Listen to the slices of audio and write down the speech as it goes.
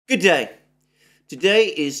Good day. Today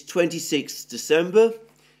is 26th December,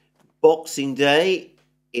 Boxing Day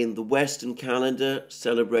in the Western calendar,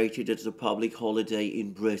 celebrated as a public holiday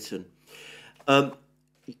in Britain.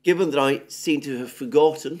 Given that I seem to have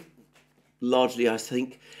forgotten, largely I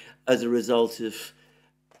think, as a result of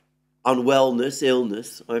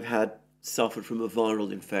illness, I've suffered from a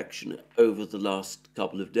viral infection over the last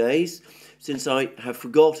couple of days, since I have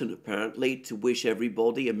forgotten apparently to wish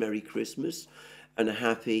everybody a Merry Christmas and a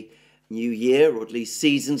Happy New Year, or at least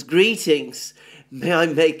season's greetings. May I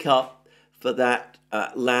make up for that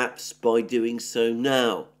lapse by doing so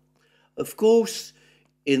now? Of course,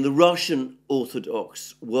 in the Russian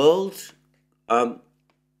Orthodox world,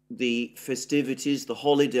 the festivities, the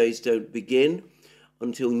holidays don't begin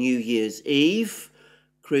until New Year's Eve,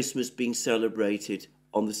 Christmas being celebrated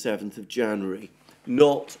on the 7th of January,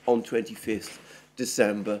 not on 25th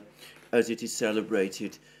December, as it is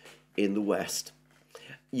celebrated in the West.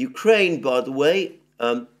 Ukraine, by the way,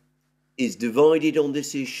 is divided on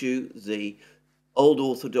this issue. The old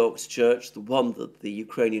Orthodox Church, the one that the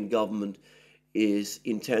Ukrainian government is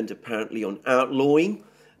intent apparently on outlawing,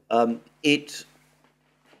 it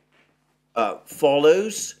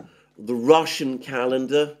follows the Russian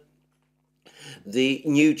calendar. The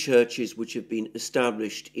new churches which have been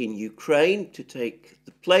established in Ukraine to take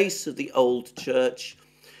the place of the old church,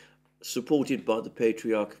 supported by the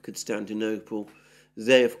Patriarch of Constantinople,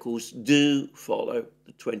 they, of course, do follow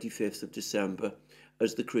the 25th of December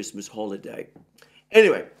as the Christmas holiday.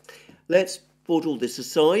 Anyway, let's put all this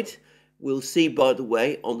aside. We'll see, by the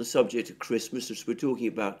way, on the subject of Christmas, as we're talking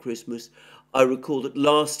about Christmas, I recall that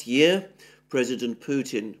last year, President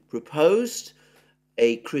Putin proposed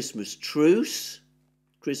a Christmas truce,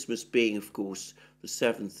 Christmas being, of course, the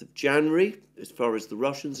 7th of January, as far as the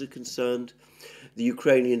Russians are concerned. The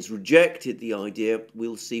Ukrainians rejected the idea.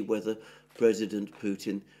 We'll see whether President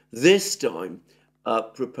Putin this time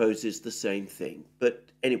proposes the same thing. But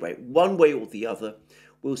anyway, one way or the other,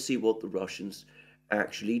 we'll see what the Russians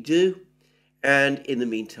actually do. And in the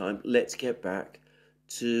meantime, let's get back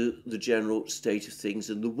to the general state of things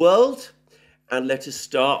in the world. And let us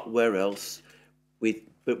start where else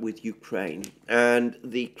but with Ukraine. And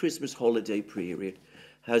the Christmas holiday period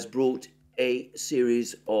has brought a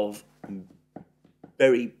series of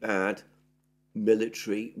very bad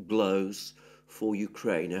military blows for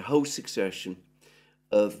Ukraine, a whole succession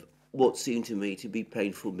of what seemed to me to be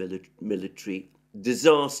painful military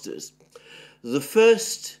disasters. The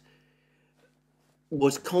first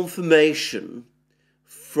was confirmation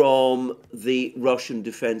from the Russian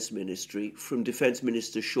Defense Ministry, from Defense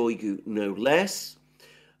Minister Shoigu no less,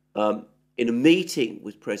 in a meeting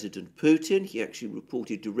with President Putin. He actually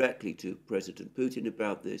reported directly to President Putin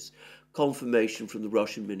about this. Confirmation from the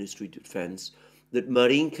Russian Ministry of Defense that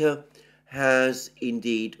Marinka has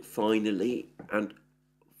indeed finally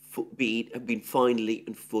been finally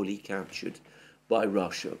and fully captured by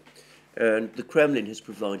Russia. And the Kremlin has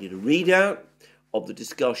provided a readout of the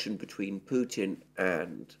discussion between Putin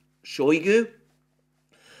and Shoigu.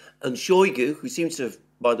 And Shoigu, who seems to have,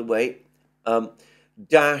 by the way,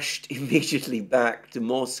 dashed immediately back to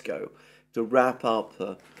Moscow to wrap up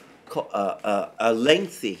a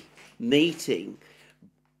lengthy meeting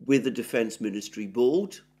with the Defense Ministry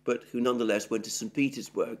Board, but who nonetheless went to St.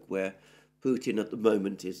 Petersburg, where Putin at the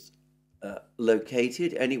moment is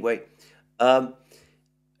located. Anyway,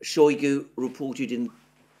 Shoigu reported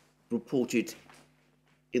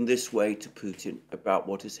in this way to Putin about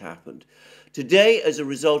what has happened. Today, as a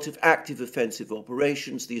result of active offensive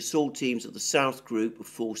operations, the assault teams of the South Group of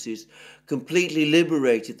forces completely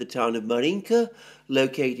liberated the town of Marinka,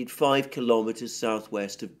 located 5 kilometers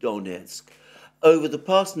southwest of Donetsk. Over the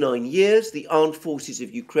past 9 years, the armed forces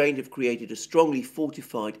of Ukraine have created a strongly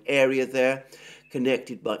fortified area there,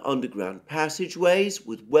 connected by underground passageways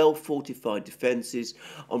with well-fortified defenses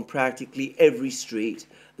on practically every street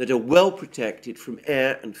that are well protected from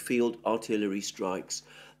air and field artillery strikes.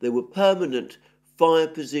 There were permanent fire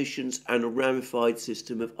positions and a ramified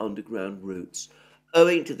system of underground routes.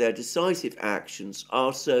 Owing to their decisive actions,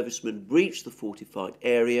 our servicemen breached the fortified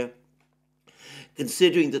area.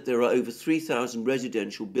 Considering that there are over 3,000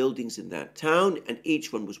 residential buildings in that town and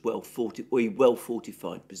each one was a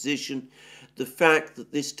well-fortified position, the fact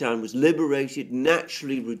that this town was liberated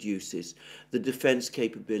naturally reduces the defense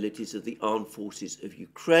capabilities of the armed forces of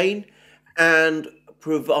Ukraine and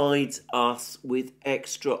provides us with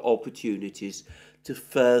extra opportunities to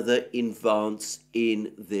further advance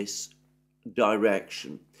in this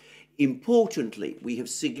direction. Importantly, we have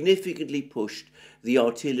significantly pushed the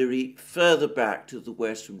artillery further back to the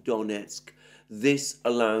west from Donetsk. This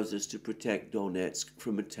allows us to protect Donetsk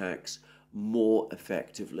from attacks more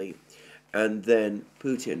effectively. And then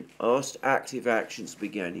Putin asked, active actions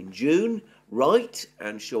began in June, right?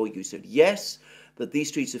 And Shoigu said yes, but these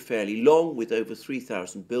streets are fairly long with over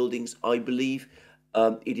 3,000 buildings. I believe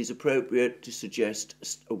it is appropriate to suggest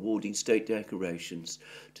awarding state decorations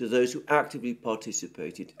to those who actively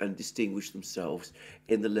participated and distinguished themselves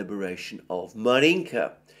in the liberation of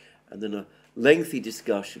Marinka. And then a lengthy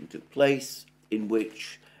discussion took place in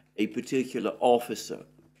which a particular officer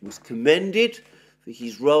was commended for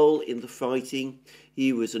his role in the fighting.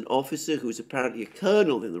 He was an officer who was apparently a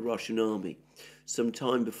colonel in the Russian army some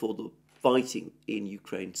time before the fighting in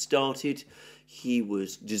Ukraine started. He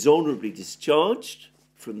was dishonorably discharged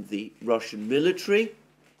from the Russian military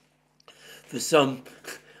for some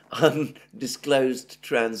undisclosed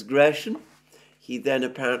transgression. He then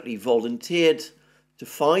apparently volunteered to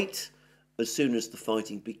fight. As soon as the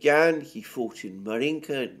fighting began, he fought in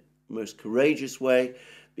Marinka in the most courageous way,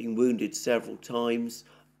 being wounded several times.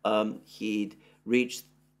 He'd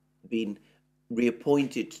been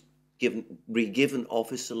reappointed, re-given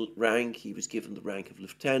officer rank. He was given the rank of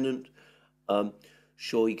lieutenant.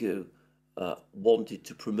 Shoigu wanted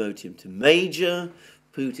to promote him to major.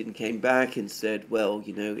 Putin came back and said, well,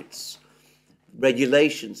 you know, it's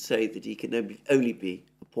regulations say that he can only be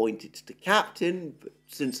appointed to captain, but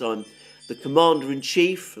since I'm the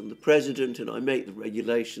commander-in-chief and the president and I make the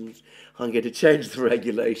regulations, I'm going to change the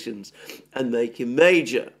regulations and make him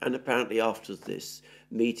major. And apparently after this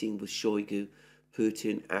meeting with Shoigu,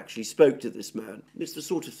 Putin actually spoke to this man. It's the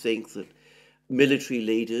sort of thing that military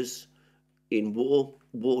leaders in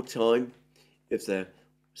wartime, if they're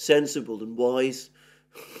sensible and wise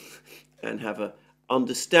and have an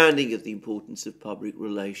understanding of the importance of public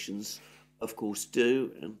relations, of course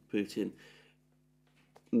do, and Putin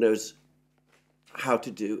knows how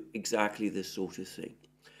to do exactly this sort of thing.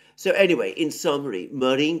 So anyway, in summary,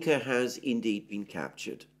 Marinka has indeed been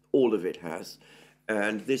captured. All of it has.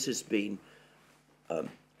 And this has been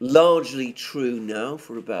largely true now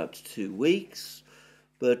for about 2 weeks.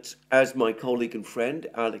 But as my colleague and friend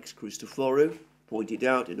Alex Christoforou pointed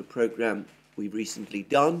out in a program we've recently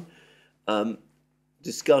done,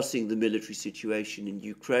 discussing the military situation in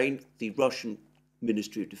Ukraine, the Russian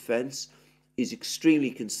Ministry of Defense is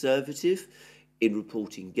extremely conservative in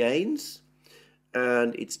reporting gains,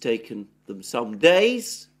 and it's taken them some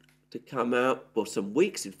days to come out, or some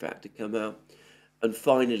weeks in fact, to come out and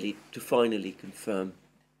finally confirm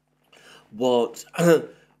what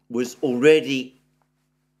was already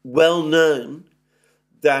well known,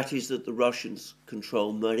 that is that the Russians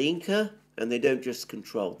control Marinka, and they don't just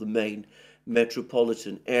control the main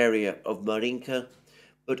metropolitan area of Marinka,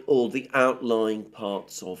 but all the outlying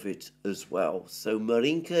parts of it as well. So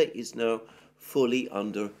Marinka is now fully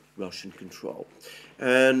under Russian control.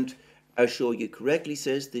 And as Shoigu correctly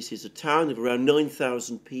says, this is a town of around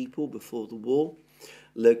 9,000 people before the war,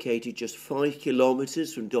 located just 5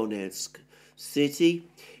 kilometers from Donetsk city.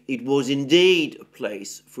 It was indeed a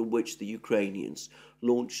place from which the Ukrainians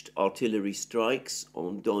launched artillery strikes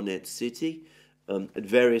on Donetsk city at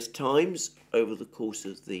various times over the course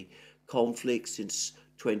of the conflict since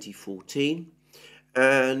 2014.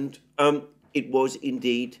 And it was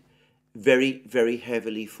indeed very, very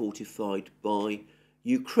heavily fortified by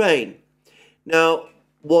Ukraine. Now,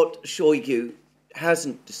 what Shoigu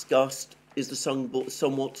hasn't discussed is the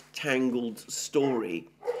somewhat tangled story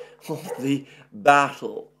of the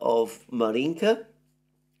Battle of Marinka.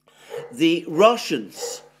 The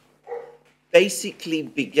Russians basically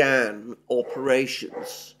began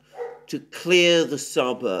operations to clear the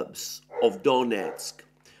suburbs of Donetsk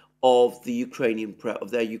of their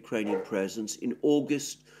Ukrainian presence in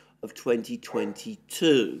August of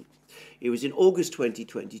 2022. It was in August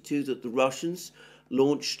 2022 that the Russians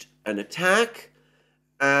launched an attack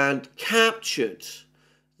and captured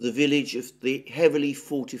the heavily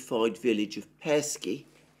fortified village of Pesky,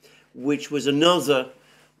 which was another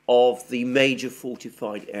of the major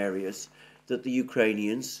fortified areas that the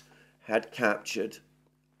Ukrainians had captured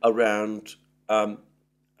around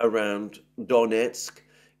Donetsk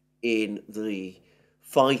in the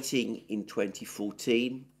fighting in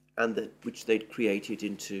 2014, and which they'd created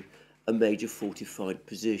into a major fortified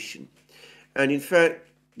position. And in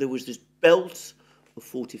fact, there was this belt of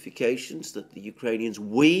fortifications that the Ukrainians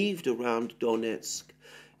weaved around Donetsk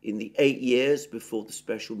in the 8 years before the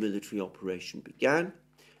special military operation began.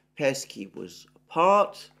 Pesky was a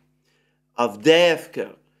part.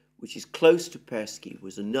 Avdiivka, which is close to Pesky,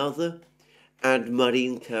 was another. And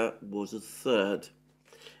Marinka was a third.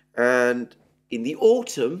 And in the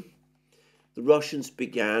autumn, the Russians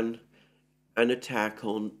began an attack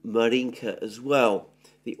on Marinka as well,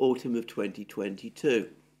 the autumn of 2022.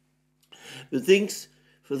 But things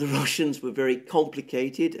for the Russians were very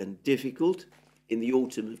complicated and difficult in the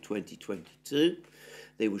autumn of 2022.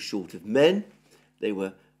 They were short of men. They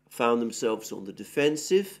found themselves on the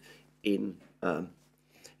defensive in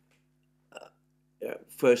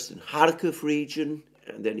first in Kharkiv region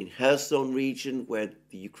and then in Kherson region, where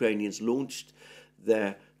the Ukrainians launched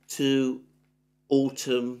their two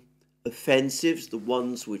autumn offensives, the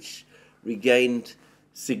ones which regained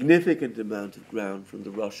significant amount of ground from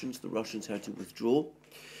the Russians. The Russians had to withdraw.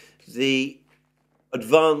 The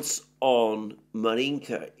advance on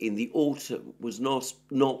Marinka in the autumn was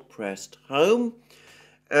not pressed home,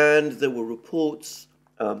 and there were reports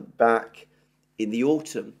back in the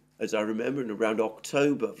autumn, as I remember, in around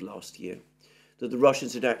October of last year, that the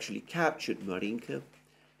Russians had actually captured Marinka,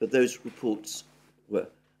 but those reports were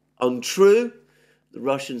untrue. The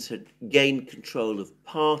Russians had gained control of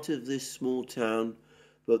part of this small town,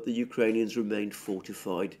 but the Ukrainians remained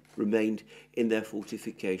fortified, remained in their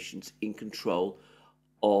fortifications in control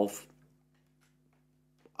of,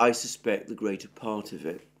 I suspect, the greater part of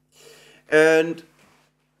it. And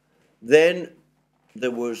then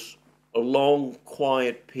there was a long,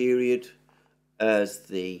 quiet period as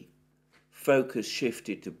the focus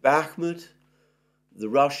shifted to Bakhmut. The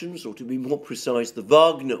Russians, or to be more precise, the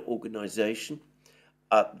Wagner organization,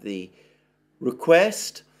 at the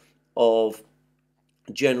request of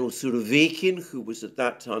General Surovikin, who was at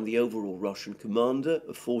that time the overall Russian commander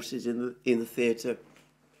of forces in the theatre,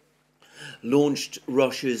 launched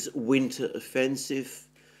Russia's winter offensive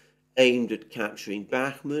aimed at capturing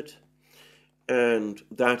Bakhmut, and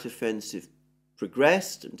that offensive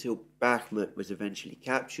progressed until Bakhmut was eventually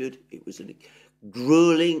captured. It was a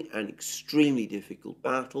grueling and extremely difficult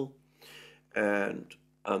battle, and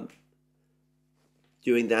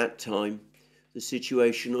during that time, the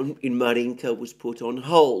situation in Marinka was put on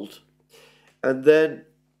hold. And then,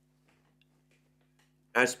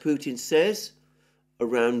 as Putin says,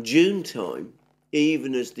 around June time,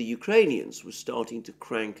 even as the Ukrainians were starting to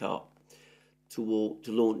crank up to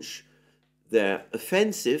launch their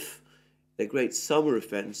offensive, their great summer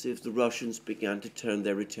offensive, the Russians began to turn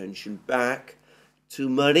their attention back to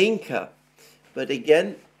Marinka. But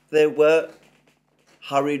again, there were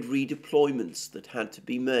hurried redeployments that had to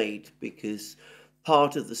be made, because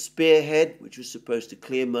part of the spearhead, which was supposed to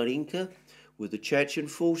clear Marinka, were the Chechen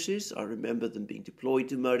forces. I remember them being deployed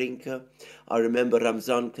to Marinka. I remember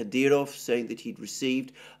Ramzan Kadyrov saying that he'd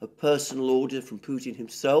received a personal order from Putin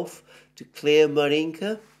himself to clear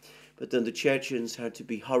Marinka, but then the Chechens had to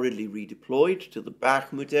be hurriedly redeployed to the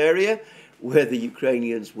Bakhmut area, where the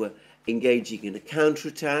Ukrainians were engaging in a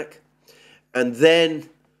counterattack, and then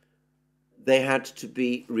they had to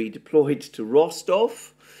be redeployed to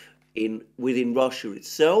Rostov within Russia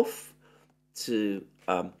itself to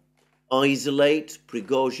isolate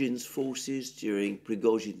Prigozhin's forces during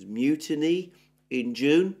Prigozhin's mutiny in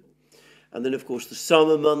June. And then, of course, the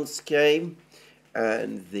summer months came,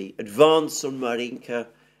 and the advance on Marinka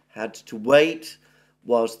had to wait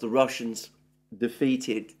whilst the Russians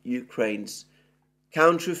defeated Ukraine's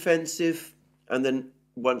counteroffensive. And then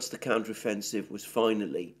once the counteroffensive was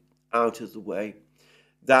finally out of the way,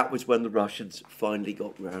 that was when the Russians finally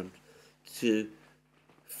got round to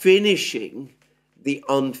finishing the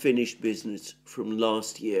unfinished business from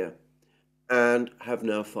last year and have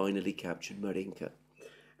now finally captured Marinka.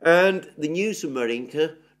 And the news of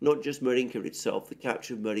Marinka, not just Marinka itself, the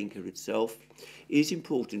capture of Marinka itself, is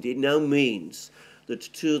important. It now means that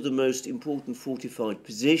two of the most important fortified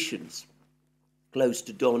positions close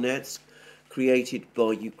to Donetsk, created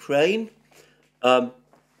by Ukraine,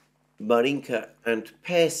 Marinka and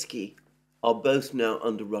Persky, are both now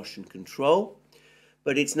under Russian control,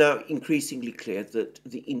 but it's now increasingly clear that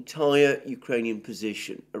the entire Ukrainian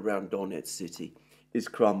position around Donetsk city is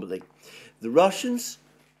crumbling. The Russians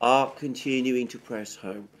are continuing to press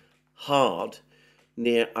home hard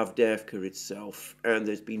near Avdiivka itself, and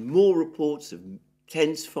there's been more reports of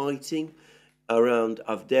tense fighting around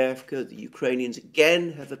Avdiivka. The Ukrainians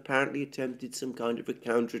again have apparently attempted some kind of a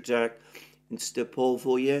counterattack in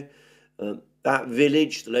Stepolvoye. That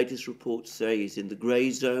village, the latest reports say, is in the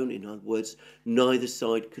grey zone. In other words, neither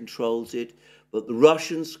side controls it. But the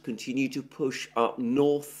Russians continue to push up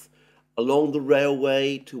north along the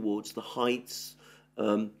railway towards the heights,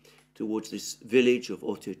 towards this village of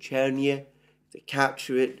Otochernye. If they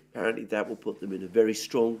capture it, apparently that will put them in a very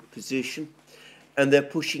strong position. And they're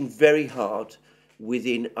pushing very hard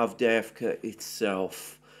within Avdiivka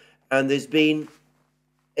itself. And there's been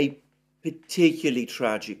a particularly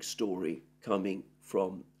tragic story coming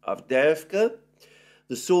from Avdiivka.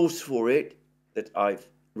 The source for it that I've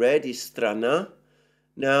read is Strana.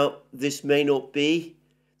 Now, this may not be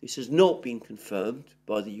This has not been confirmed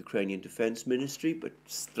by the Ukrainian Defense Ministry, but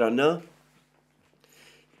Strana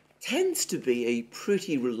tends to be a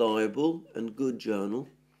pretty reliable and good journal,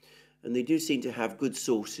 and they do seem to have good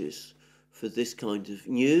sources for this kind of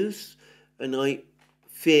news, and I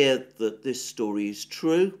fear that this story is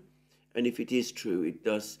true, and if it is true, it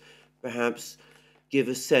does perhaps give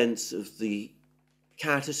a sense of the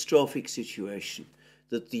catastrophic situation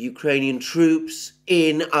that the Ukrainian troops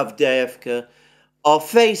in Avdiivka are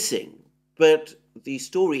facing. But the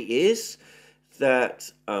story is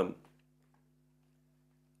that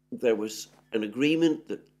there was an agreement,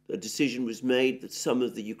 that a decision was made that some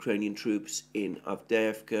of the Ukrainian troops in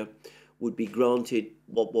Avdiivka would be granted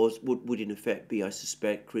what would in effect be, I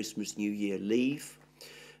suspect, Christmas, New Year leave.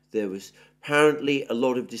 There was apparently a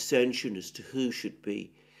lot of dissension as to who should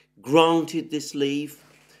be granted this leave.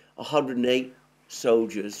 108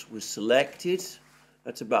 soldiers were selected.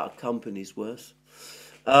 That's about a company's worth.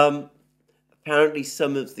 Apparently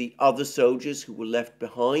some of the other soldiers who were left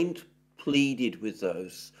behind pleaded with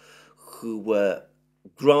those who were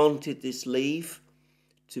granted this leave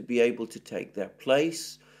to be able to take their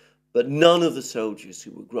place, but none of the soldiers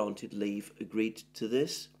who were granted leave agreed to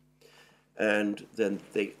this. And then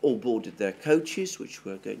they all boarded their coaches, which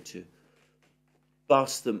were going to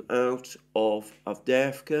bus them out of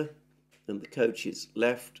Avdiivka, and the coaches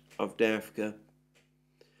left Avdiivka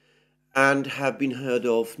and have been heard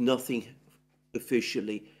of. Nothing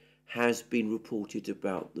officially has been reported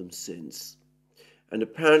about them since. And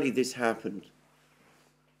apparently this happened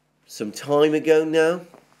some time ago now,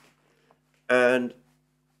 and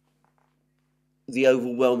the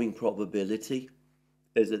overwhelming probability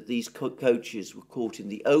is that these coaches were caught in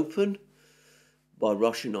the open by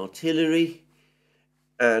Russian artillery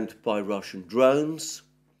and by Russian drones,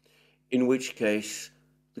 in which case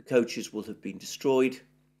the coaches will have been destroyed,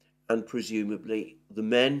 and presumably the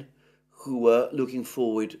men who were looking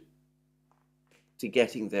forward to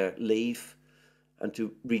getting their leave and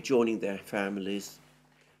to rejoining their families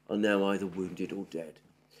are now either wounded or dead.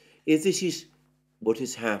 If this is what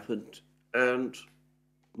has happened, and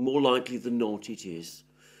more likely than not it is,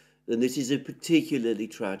 then this is a particularly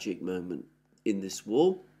tragic moment in this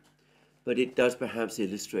war, but it does perhaps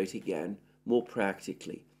illustrate again, more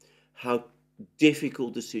practically, how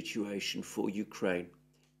difficult the situation for Ukraine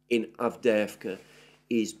in Avdiivka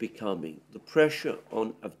is becoming. The pressure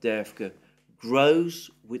on Avdiivka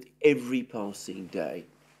grows with every passing day.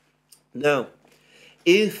 Now,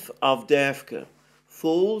 if Avdiivka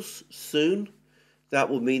falls soon, that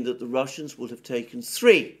will mean that the Russians will have taken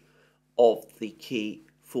 3 of the key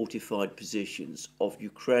fortified positions of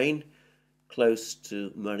Ukraine, close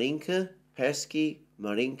to Marinka, Pesky,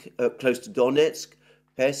 Marinka, close to Donetsk,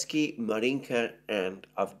 Pesky, Marinka, and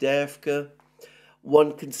Avdiivka.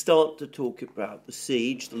 One can start to talk about the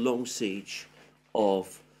siege, the long siege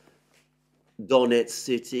of Donetsk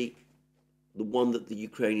city, the one that the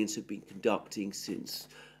Ukrainians have been conducting since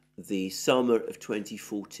the summer of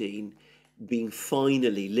 2014, being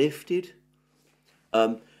finally lifted,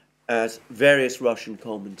 as various Russian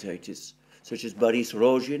commentators, such as Boris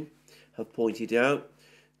Rozhin, have pointed out.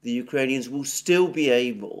 The Ukrainians will still be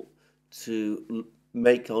able to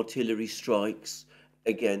make artillery strikes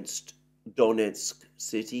against Donetsk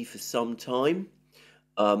city for some time.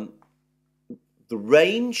 The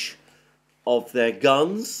range of their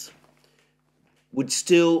guns would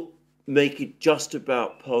still make it just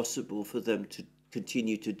about possible for them to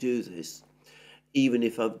continue to do this, even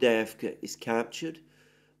if Avdiivka is captured.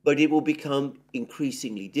 But it will become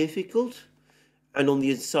increasingly difficult, and on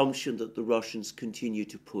the assumption that the Russians continue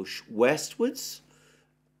to push westwards,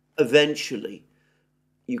 eventually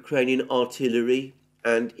Ukrainian artillery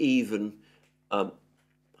and even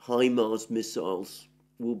HIMARS missiles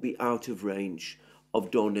will be out of range of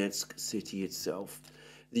Donetsk city itself.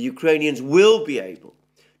 The Ukrainians will be able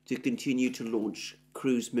to continue to launch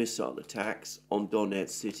cruise missile attacks on Donetsk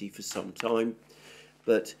city for some time,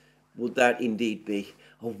 but would that indeed be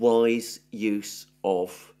a wise use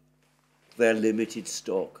of their limited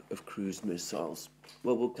stock of cruise missiles?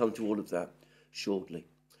 Well, we'll come to all of that shortly.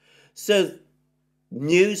 So,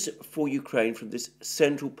 news for Ukraine from this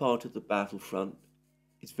central part of the battlefront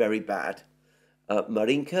is very bad.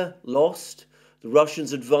 Marinka lost. The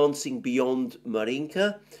Russians advancing beyond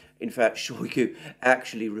Marinka. In fact, Shoigu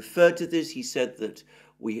actually referred to this. He said that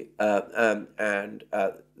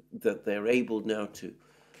that they're able now to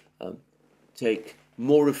take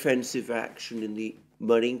more offensive action in the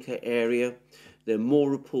Marinka area. There are more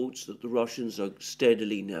reports that the Russians are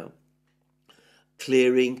steadily now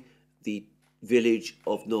clearing the village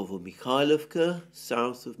of Novomikhailivka,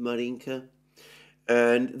 south of Marinka.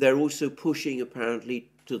 And they're also pushing, apparently,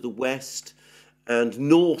 to the west and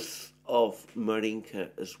north of Marinka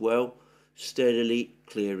as well, steadily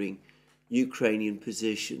clearing Ukrainian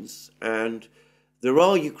positions. And there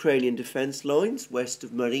are Ukrainian defense lines west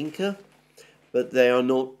of Marinka, but they are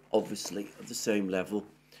not obviously at the same level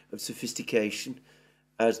of sophistication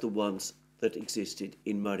as the ones that existed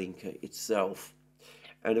in Marinka itself.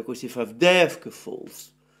 And of course, if Avdiivka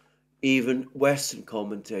falls, even Western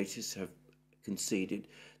commentators have conceded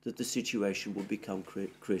that the situation will become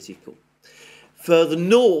critical. Further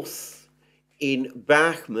north in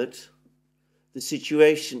Bakhmut, the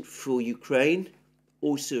situation for Ukraine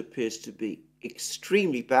also appears to be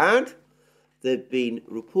extremely bad. There have been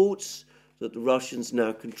reports that the Russians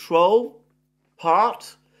now control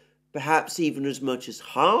part, perhaps even as much as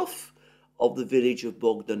half, of the village of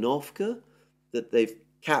Bogdanovka, that they've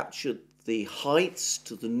captured the heights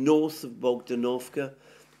to the north of Bogdanovka,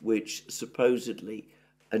 which supposedly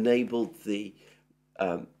enabled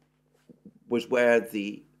was where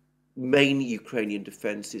the main Ukrainian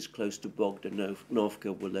defenses close to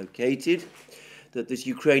Bogdanovka were located, that this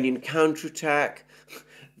Ukrainian counterattack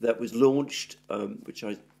that was launched, which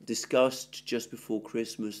I discussed just before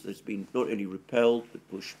Christmas, that's been not only repelled but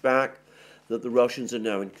pushed back, that the Russians are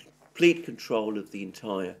now in complete control of the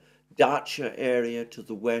entire Dacha area to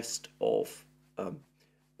the west of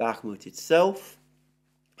Bakhmut itself,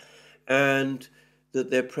 and that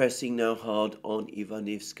they're pressing now hard on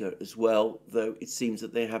Ivanivska as well, though it seems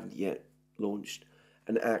that they haven't yet launched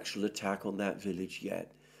an actual attack on that village yet.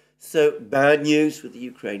 So bad news for the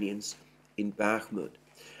Ukrainians in Bakhmut.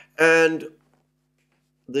 And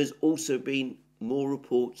there's also been more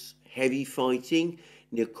reports, heavy fighting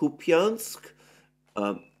near Kupiansk,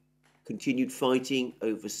 continued fighting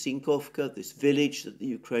over Sinkovka, this village that the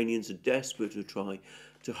Ukrainians are desperate to try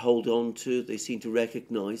to hold on to. They seem to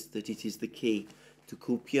recognize that it is the key to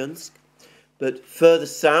Kupiansk. But further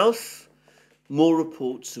south, more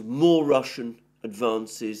reports of more Russian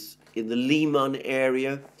advances in the Liman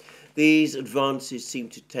area. These advances seem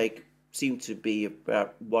to be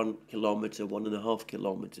about 1 kilometer, 1.5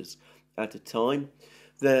 kilometers at a time.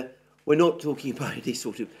 We're not talking about any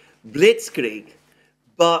sort of blitzkrieg,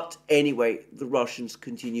 but anyway, the Russians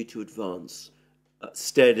continue to advance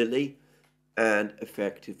steadily and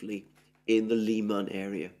effectively in the Liman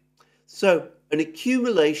area. So, an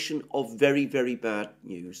accumulation of very, very bad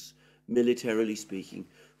news, militarily speaking,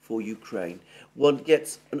 for Ukraine. One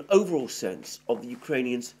gets an overall sense of the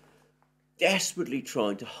Ukrainians desperately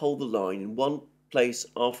trying to hold the line in one place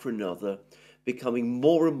after another, becoming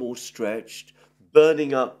more and more stretched,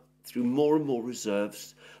 burning up through more and more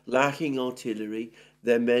reserves, lacking artillery,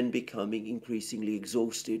 their men becoming increasingly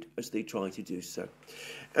exhausted as they try to do so.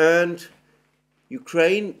 And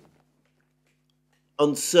Ukraine,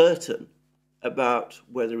 uncertain about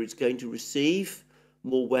whether it's going to receive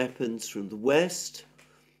more weapons from the West,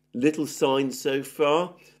 little signs so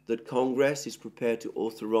far that Congress is prepared to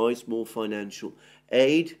authorize more financial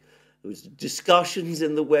aid. There was discussions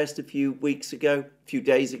in the West a few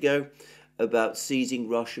days ago, about seizing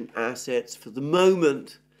Russian assets. For the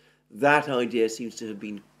moment, that idea seems to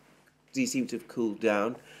have cooled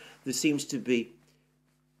down. There seems to be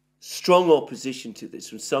strong opposition to this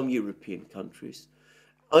from some European countries.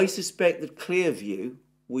 I suspect that Clearview,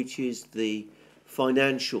 which is the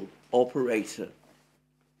financial operator,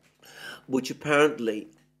 which apparently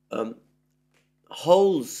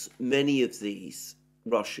holds many of these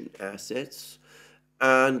Russian assets,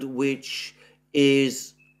 and which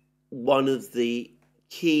is one of the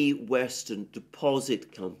key Western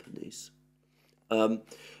deposit companies,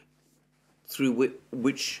 through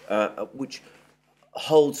which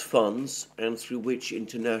holds funds and through which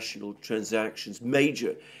international transactions,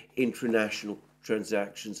 major international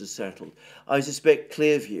transactions, are settled. I suspect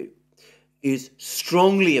Clearview is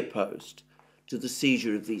strongly opposed to the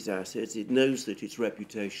seizure of these assets. It knows that its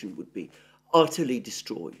reputation would be utterly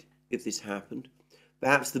destroyed if this happened.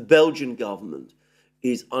 Perhaps the Belgian government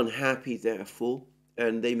is unhappy, therefore,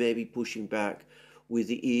 and they may be pushing back with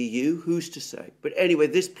the EU. Who's to say? But anyway,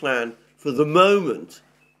 this plan, for the moment,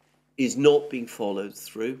 is not being followed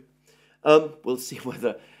through. We'll see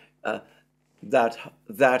whether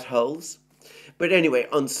that holds. But anyway,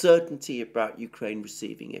 uncertainty about Ukraine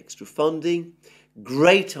receiving extra funding,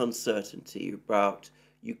 great uncertainty about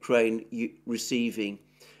Ukraine receiving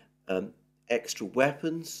extra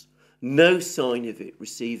weapons, no sign of it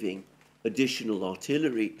receiving additional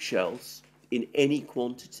artillery shells in any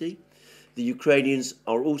quantity. The Ukrainians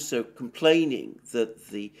are also complaining that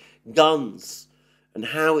the guns and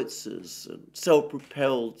howitzers and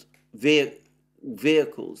self-propelled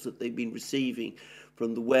vehicles that they've been receiving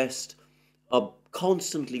from the West are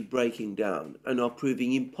constantly breaking down and are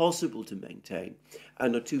proving impossible to maintain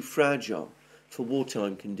and are too fragile for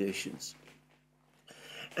wartime conditions.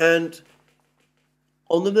 And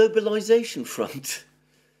on the mobilization front,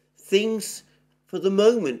 things for the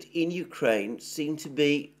moment in Ukraine seem to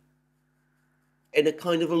be in a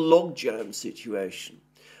kind of a logjam situation.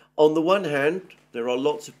 On the one hand, there are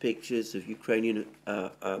lots of pictures of Ukrainian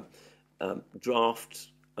draft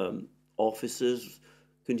officers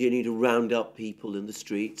continuing to round up people in the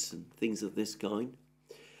streets and things of this kind.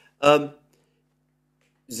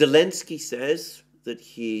 Zelensky says that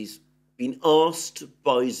he's been asked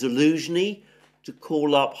by Zaluzhny to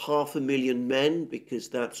call up 500,000 men because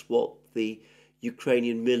that's what the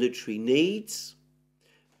Ukrainian military needs.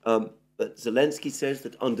 But Zelensky says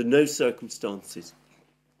that under no circumstances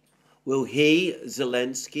will he,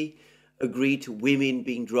 Zelensky, agree to women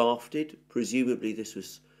being drafted. Presumably this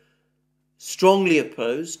was strongly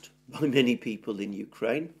opposed by many people in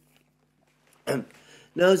Ukraine. Now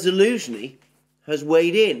Zaluzhny has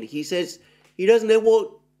weighed in. He says he doesn't know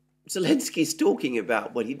what Zelensky is talking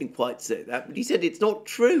about. Well, he didn't quite say that, but he said it's not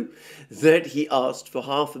true that he asked for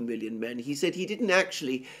 500,000 men. He said he didn't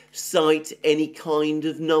actually cite any kind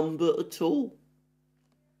of number at all.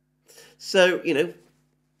 So,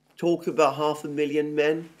 talk about 500,000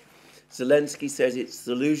 men. Zelensky says it's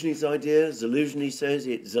Zaluzhny's idea. Zaluzhny says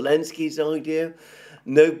it's Zelensky's idea.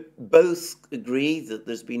 Both agree that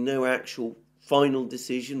there's been no actual final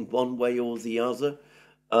decision one way or the other.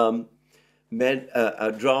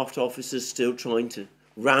 Draft officers still trying to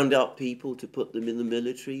round up people to put them in the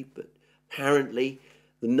military, but apparently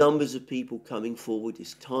the numbers of people coming forward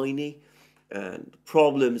is tiny, and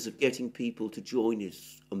problems of getting people to join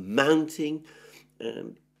are mounting.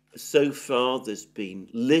 And so far, there's been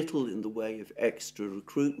little in the way of extra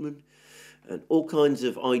recruitment, and all kinds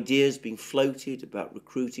of ideas being floated about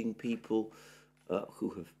recruiting people who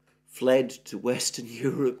have fled to Western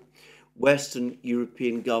Europe. Western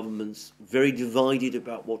European governments very divided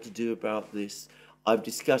about what to do about this. I've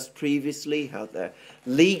discussed previously how their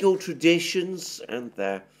legal traditions and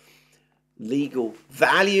their legal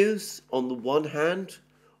values, on the one hand,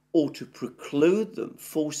 ought to preclude them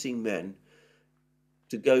forcing men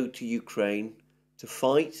to go to Ukraine to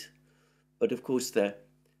fight. But of course, their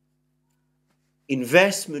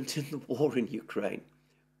investment in the war in Ukraine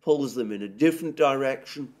pulls them in a different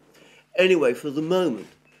direction. Anyway, for the moment,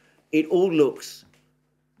 it all looks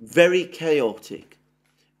very chaotic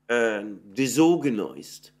and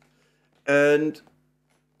disorganized, and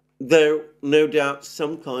there, no doubt,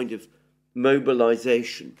 some kind of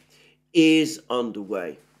mobilization is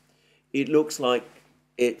underway. It looks like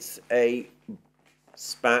it's a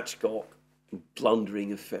spatchcock,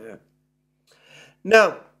 blundering affair.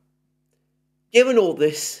 Now, given all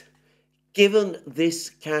this, given this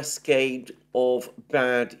cascade of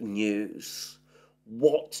bad news,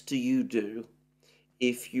 what do you do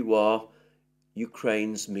if you are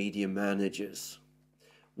Ukraine's media managers?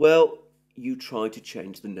 Well, you try to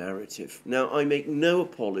change the narrative. Now, I make no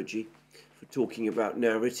apology for talking about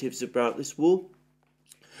narratives about this war.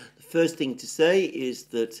 The first thing to say is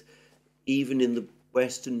that even in the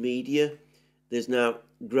Western media, there's now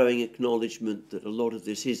growing acknowledgement that a lot of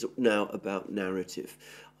this is now about narrative.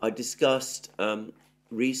 I discussed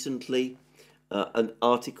recently an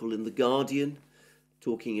article in The Guardian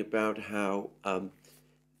talking about how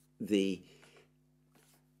the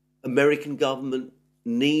American government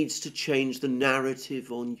needs to change the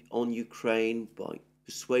narrative on Ukraine by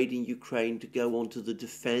persuading Ukraine to go onto the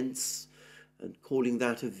defense and calling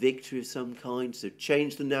that a victory of some kind. So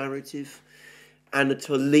change the narrative.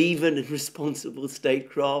 Anatol Lieven in Responsible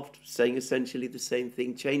Statecraft saying essentially the same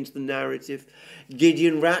thing, change the narrative.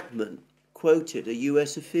 Gideon Rackman quoted a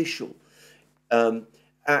US official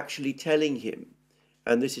actually telling him,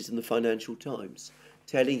 and this is in the Financial Times,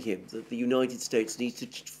 telling him that the United States needs to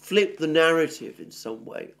flip the narrative in some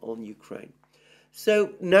way on Ukraine.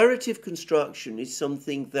 So narrative construction is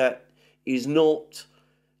something that is not,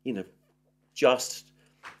 just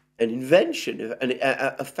an invention,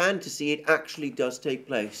 a fantasy. It actually does take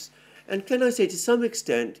place. And can I say, to some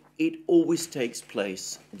extent, it always takes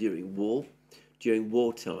place during war, during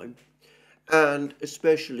wartime, and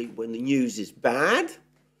especially when the news is bad.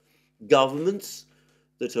 Governments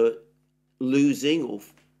that are losing or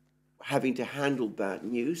having to handle bad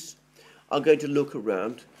news are going to look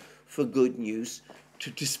around for good news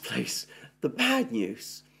to displace the bad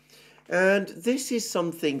news. And this is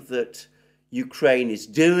something that Ukraine is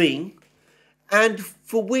doing, and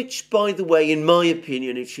for which, by the way, in my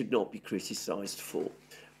opinion, it should not be criticized for.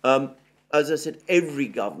 As I said, every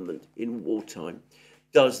government in wartime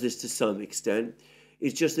does this to some extent.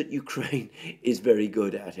 It's just that Ukraine is very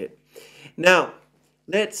good at it. Now,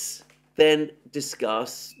 let's then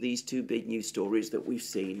discuss these two big news stories that we've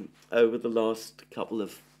seen over the last couple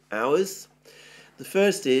of hours. The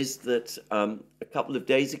first is that a couple of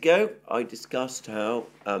days ago, I discussed how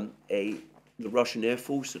the Russian Air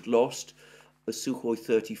Force had lost a Sukhoi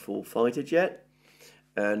 34 fighter jet,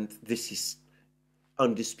 and this is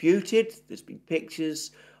undisputed. There's been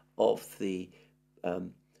pictures of the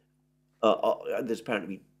there's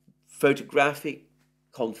apparently photographic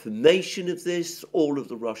confirmation of this. All of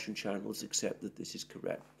the Russian channels accept that this is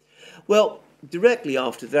correct. Well, directly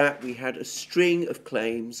after that, we had a string of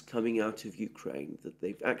claims coming out of Ukraine that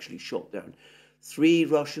they've actually shot down 3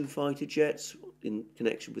 Russian fighter jets in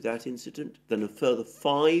connection with that incident, then a further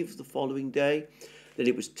 5 the following day, then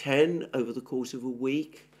it was 10 over the course of a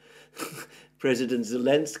week. President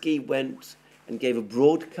Zelensky went and gave a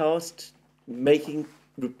broadcast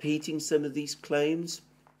repeating some of these claims.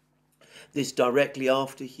 This directly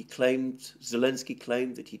after Zelensky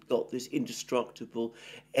claimed that he'd got this indestructible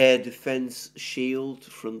air defense shield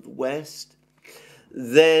from the West.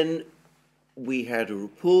 Then we had a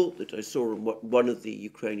report that I saw on one of the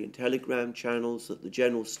Ukrainian Telegram channels that the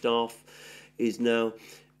general staff is now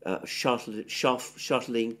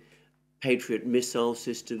shuttling Patriot missile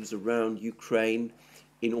systems around Ukraine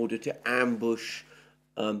in order to ambush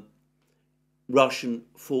Russian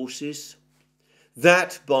forces.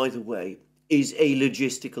 That, by the way, is a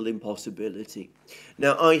logistical impossibility.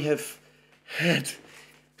 Now, I have had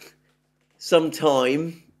some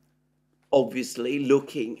time, obviously,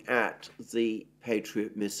 looking at the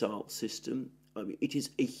Patriot missile system. I mean, it is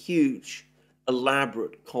a huge,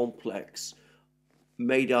 elaborate complex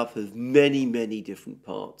made up of many, many different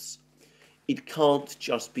parts. It can't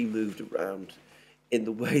just be moved around in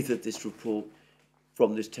the way that this report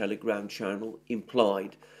from this Telegram channel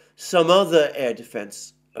implied. Some other air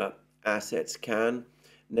defense assets can,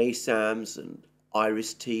 NASAMs and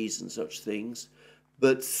IRIS-Ts and such things,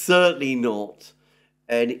 but certainly not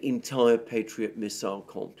an entire Patriot missile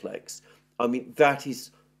complex. I mean, that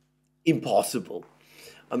is impossible.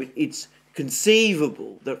 I mean, it's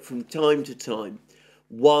conceivable that from time to time,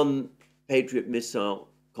 one Patriot missile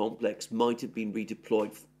complex might have been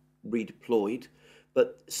redeployed,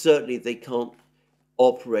 but certainly they can't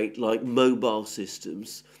operate like mobile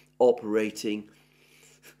systems operating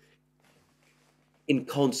in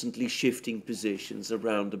constantly shifting positions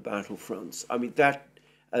around the battlefronts. I mean, that,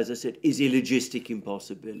 as I said, is a logistic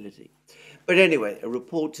impossibility. But anyway, a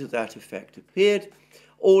report to that effect appeared.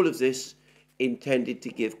 All of this intended to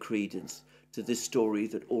give credence to this story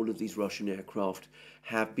that all of these Russian aircraft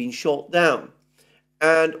have been shot down.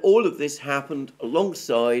 And all of this happened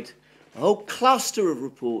alongside a whole cluster of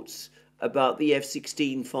reports about the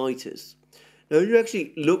F-16 fighters. Now, when you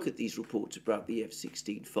actually look at these reports about the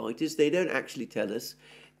F-16 fighters, they don't actually tell us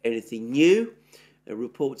anything new. There are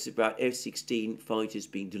reports about F-16 fighters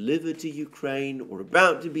being delivered to Ukraine or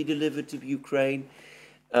about to be delivered to Ukraine.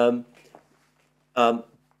 But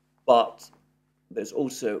there's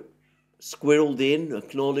also squirreled in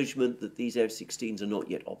acknowledgement that these F-16s are not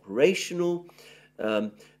yet operational,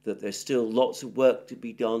 that there's still lots of work to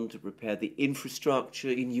be done to repair the infrastructure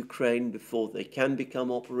in Ukraine before they can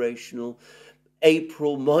become operational.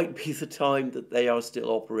 April might be the time that they are still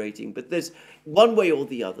operating, but there's one way or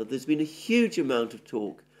the other, there's been a huge amount of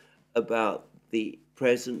talk about the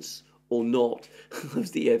presence or not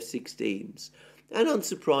of the F-16s. And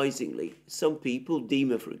unsurprisingly, some people,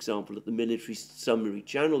 Dima, for example, at the Military Summary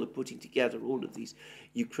Channel, are putting together all of these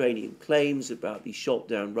Ukrainian claims about these shot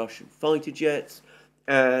down Russian fighter jets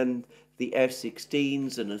and the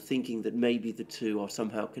F-16s, and are thinking that maybe the two are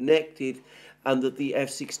somehow connected, and that the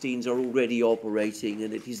F-16s are already operating,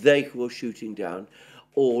 and it is they who are shooting down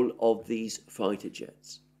all of these fighter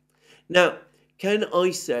jets. Now, can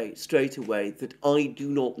I say straight away that I do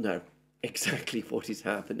not know exactly what is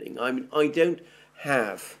happening? I mean, I don't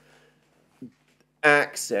have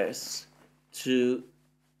access to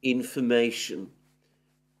information,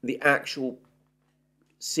 the actual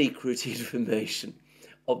secret information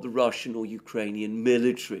of the Russian or Ukrainian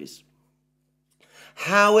militaries.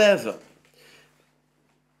 However,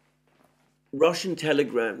 Russian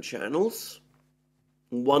Telegram channels,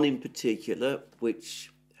 one in particular,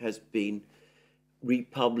 which has been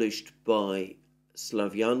republished by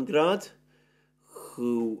Slavyangrad,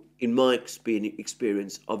 who, in my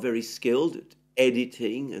experience, are very skilled at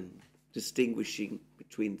editing and distinguishing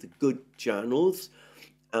between the good channels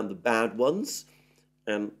and the bad ones,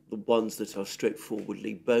 and the ones that are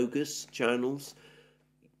straightforwardly bogus channels,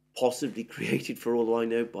 possibly created, for all I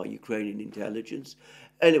know, by Ukrainian intelligence.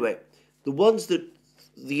 Anyway, the ones that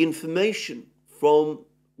the information from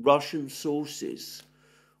Russian sources,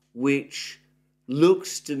 which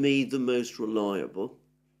looks to me the most reliable,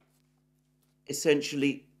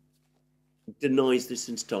 essentially denies this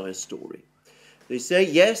entire story. They say,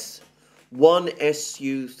 yes, one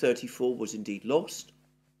Su-34 was indeed lost,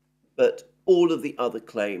 but all of the other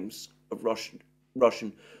claims of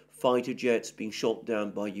Russian fighter jets being shot down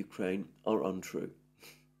by Ukraine are untrue.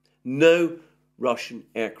 No Russian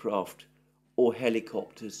aircraft or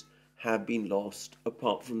helicopters have been lost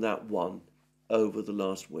apart from that one over the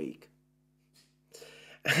last week.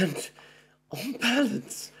 And on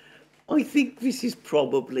balance, I think this is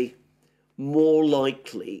probably more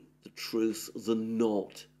likely the truth than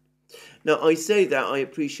not. Now, I say that I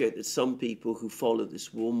appreciate that some people who follow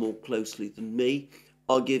this war more closely than me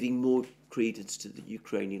are giving more credence to the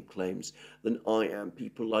Ukrainian claims than I am.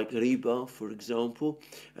 People like Ryba, for example,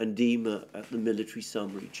 and Dima at the Military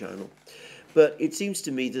Summary channel. But it seems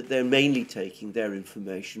to me that they're mainly taking their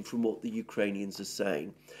information from what the Ukrainians are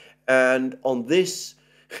saying. And on this,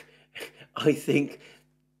 I think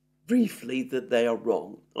briefly that they are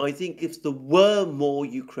wrong. I think if there were more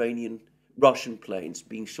Russian planes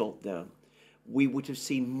being shot down, we would have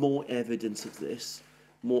seen more evidence of this,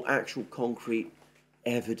 more actual concrete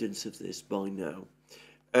evidence of this by now.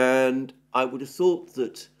 And I would have thought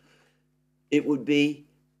that it would be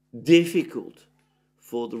difficult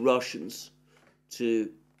for the Russians to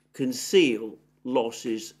conceal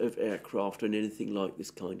losses of aircraft on anything like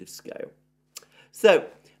this kind of scale. So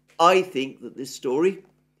I think that this story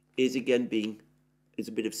is again is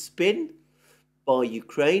a bit of spin by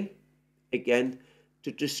Ukraine, again,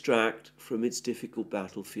 to distract from its difficult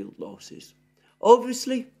battlefield losses.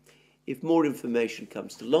 Obviously, if more information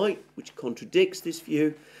comes to light, which contradicts this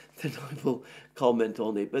view, then I will comment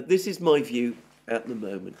on it. But this is my view at the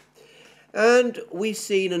moment. And we've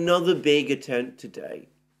seen another big attempt today,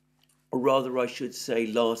 or rather I should say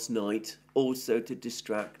last night, also to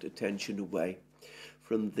distract attention away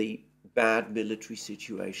from the bad military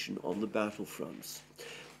situation on the battlefronts,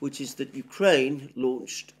 which is that Ukraine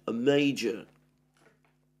launched a major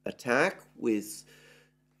attack with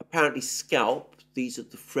apparently Scalp. These are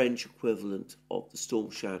the French equivalent of the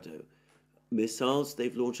Storm Shadow missiles.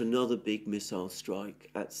 They've launched another big missile strike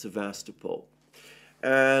at Sevastopol.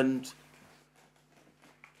 And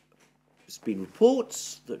there's been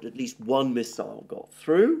reports that at least one missile got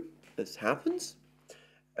through, as happens.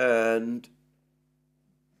 And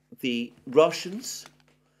the Russians,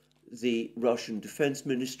 the Russian Defense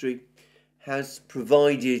Ministry, has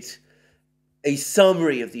provided a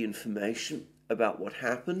summary of the information about what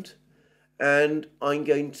happened. And I'm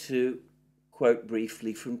going to quote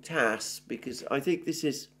briefly from TASS, because I think this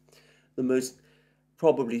is the most,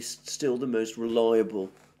 probably still the most reliable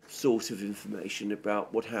source of information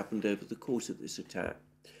about what happened over the course of this attack.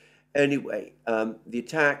 Anyway, the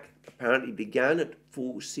attack apparently began at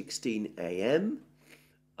 4:16 a.m.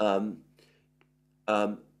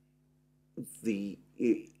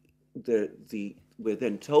 We're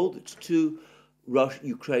then told that two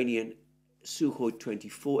Ukrainian Sukhoi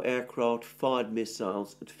 24 aircraft fired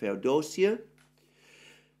missiles at Feodosia,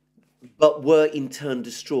 but were in turn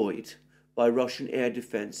destroyed by Russian air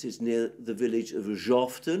defenses near the village of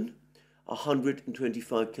Zhovten,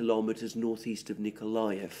 125 kilometers northeast of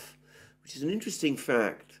Nikolaev, which is an interesting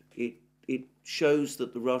fact. It shows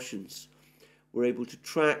that the Russians were able to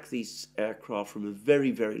track these aircraft from a very,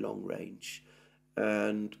 very long range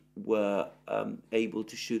and were able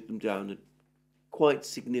to shoot them down at quite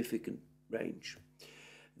significant range.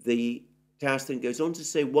 The TASS then goes on to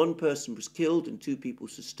say one person was killed and two people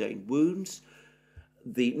sustained wounds.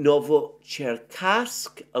 The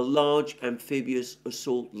Novocherkassk, a large amphibious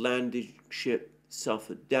assault landing ship,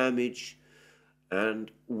 suffered damage,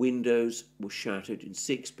 and windows were shattered in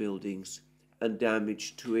 6 buildings, and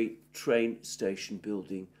damage to a train station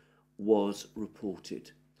building was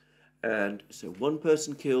reported. And so one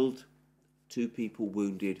person killed, 2 people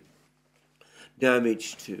wounded,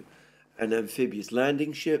 damage to an amphibious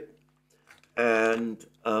landing ship, and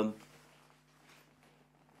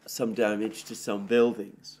some damage to some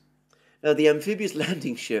buildings. Now, the amphibious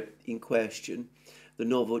landing ship in question, the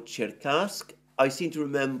Novocherkassk, I seem to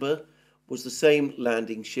remember, was the same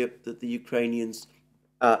landing ship that the Ukrainians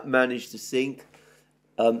managed to sink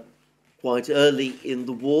quite early in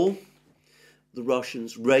the war. The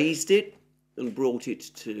Russians raised it and brought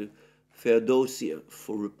it to Feodosia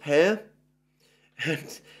for repair.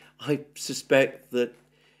 And I suspect that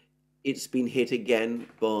it's been hit again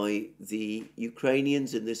by the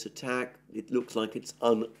Ukrainians in this attack. It looks like it's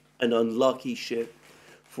an unlucky ship.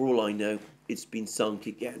 For all I know, it's been sunk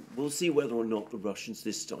again. We'll see whether or not the Russians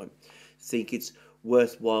this time think it's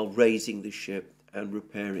worthwhile raising the ship and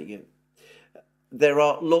repairing it. There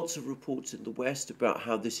are lots of reports in the West about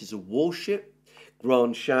how this is a warship.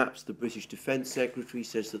 Grant Shapps, the British Defence Secretary,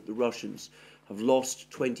 says that the Russians have lost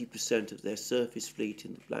 20% of their surface fleet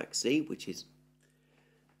in the Black Sea, which is,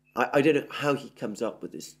 I don't know how he comes up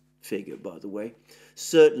with this figure, by the way.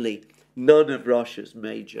 Certainly none of Russia's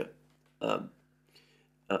major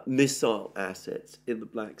missile assets in the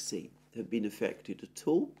Black Sea have been affected at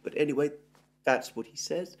all. But anyway, that's what he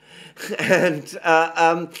says. And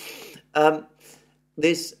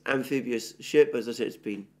this amphibious ship, as I said,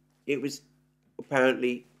 it was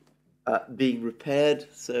apparently being repaired,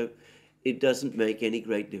 so it doesn't make any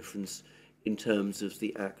great difference in terms of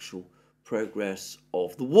the actual progress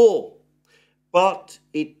of the war. But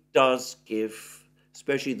it does give,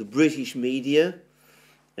 especially the British media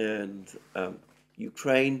and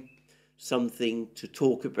Ukraine, something to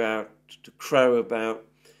talk about, to crow about,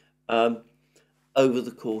 over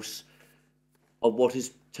the course of what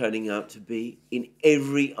is turning out to be, in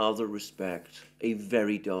every other respect, a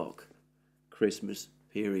very dark Christmas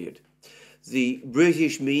period. The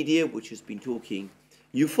British media, which has been talking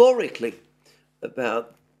euphorically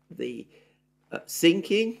about the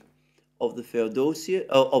sinking of the Feodosia,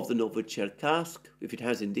 of the Novocherkassk, if it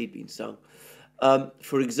has indeed been sunk,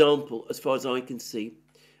 for example, as far as I can see,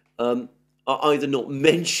 are either not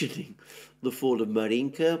mentioning the fall of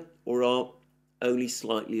Marinka or are only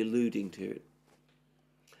slightly alluding to it.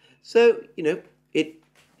 So, you know,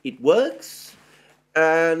 it works,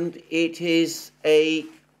 and it is a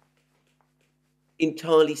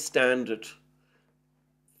entirely standard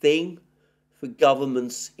thing for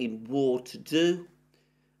governments in war to do.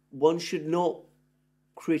 One should not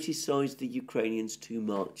criticize the Ukrainians too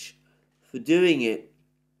much for doing it,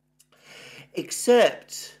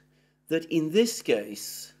 except that in this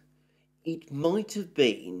case, it might have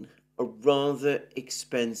been a rather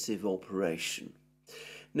expensive operation.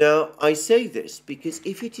 Now, I say this because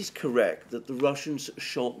if it is correct that the Russians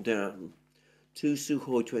shot down the two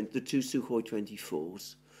Sukhoi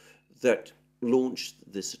 24s that launched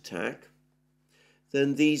this attack,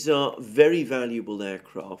 then these are very valuable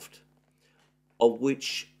aircraft, of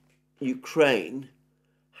which Ukraine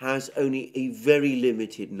has only a very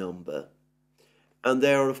limited number. And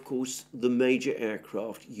they are, of course, the major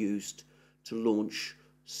aircraft used to launch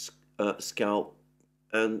Scalp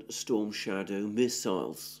and Storm Shadow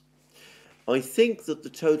missiles. I think that the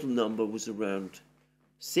total number was around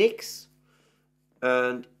 6,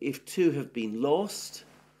 and if 2 have been lost,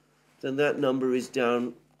 then that number is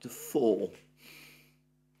down to 4.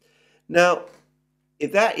 Now,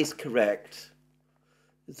 if that is correct,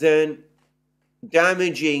 then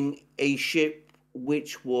damaging a ship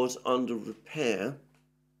which was under repair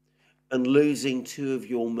and losing 2 of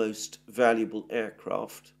your most valuable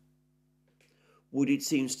aircraft would, it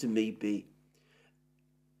seems to me, be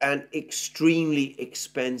an extremely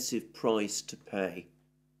expensive price to pay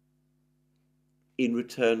in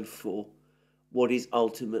return for what is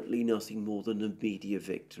ultimately nothing more than a media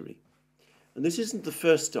victory. And this isn't the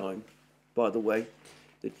first time, by the way,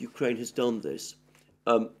 that Ukraine has done this,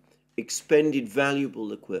 expended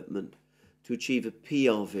valuable equipment to achieve a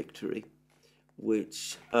PR victory,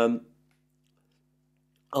 which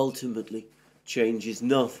ultimately changes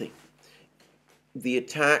nothing. The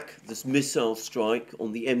attack, this missile strike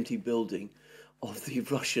on the empty building of the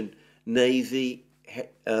Russian Navy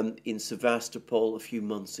in Sevastopol a few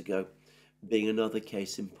months ago, being another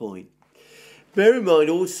case in point. Bear in mind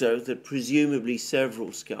also that presumably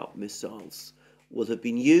several Scalp missiles will have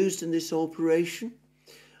been used in this operation.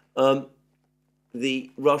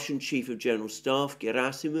 The Russian Chief of General Staff,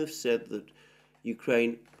 Gerasimov, said that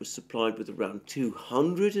Ukraine was supplied with around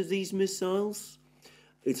 200 of these missiles.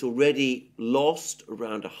 It's already lost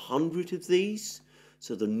around 100 of these,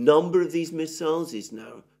 so the number of these missiles is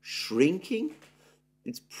now shrinking.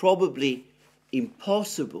 It's probably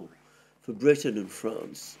impossible for Britain and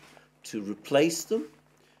France to replace them,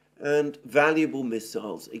 and valuable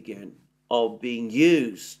missiles, again, are being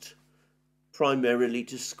used primarily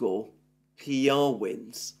to score PR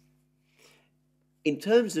wins. In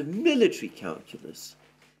terms of military calculus,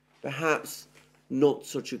 perhaps not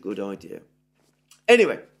such a good idea.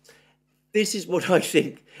 Anyway, this is what I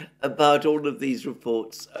think about all of these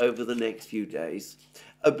reports over the next few days.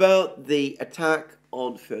 About the attack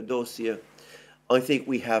on Feodosia, I think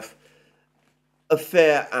we have a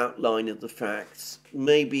fair outline of the facts.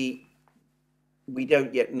 Maybe we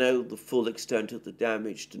don't yet know the full extent of the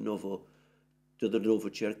damage to the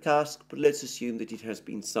Novocherkassk, but let's assume that it has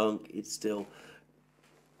been sunk. It still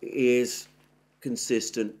is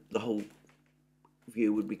consistent, the whole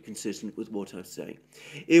view would be consistent with what I'm saying.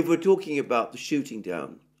 If we're talking about the shooting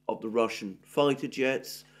down of the Russian fighter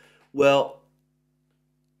jets, well,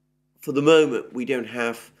 for the moment, we don't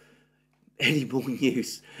have any more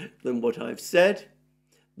news than what I've said.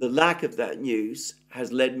 The lack of that news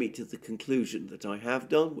has led me to the conclusion that I have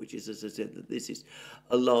done, which is, as I said, that this is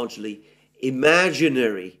a largely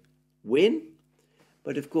imaginary win.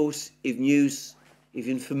 But of course, if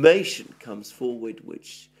information comes forward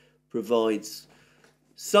which provides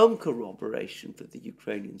some corroboration for the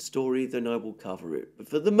Ukrainian story, then I will cover it. But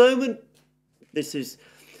for the moment, this is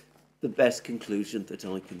the best conclusion that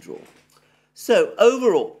I can draw. So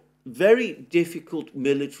overall, very difficult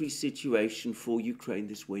military situation for Ukraine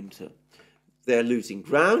this winter. They're losing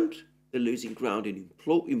ground. They're losing ground in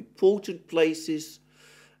important places.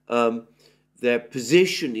 Their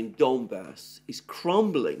position in Donbass is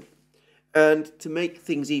crumbling. And to make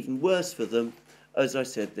things even worse for them, as I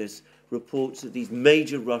said, there's reports of these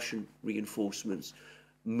major Russian reinforcements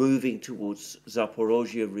moving towards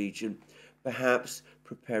Zaporozhye region, perhaps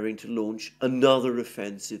preparing to launch another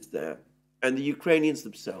offensive there. And the Ukrainians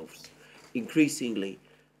themselves, increasingly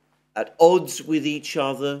at odds with each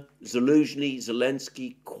other,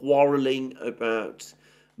 Zelensky quarreling about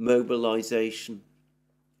mobilization,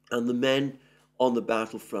 and the men on the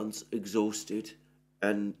battlefronts exhausted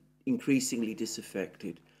and increasingly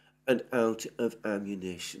disaffected and out of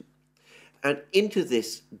ammunition. And into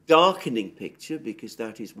this darkening picture, because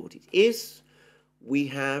that is what it is, we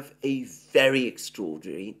have a very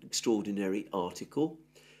extraordinary article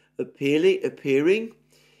appearing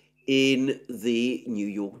in the New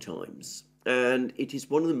York Times. And it is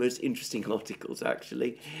one of the most interesting articles,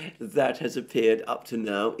 actually, that has appeared up to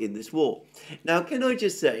now in this war. Now, can I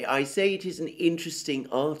just say, I say it is an interesting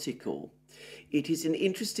article. It is an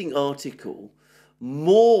interesting article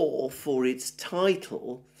more for its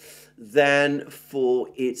title than for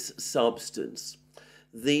its substance.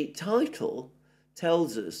 The title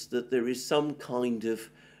tells us that there is some kind of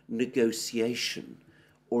negotiation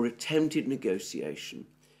or attempted negotiation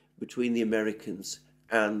between the Americans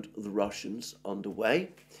and the Russians underway.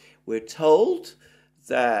 We're told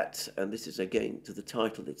that, and this is again to the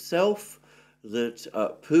title itself, that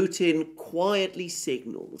Putin quietly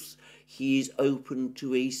signals he is open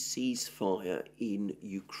to a ceasefire in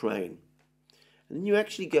Ukraine. And then you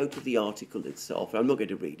actually go to the article itself. I'm not going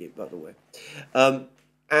to read it, by the way.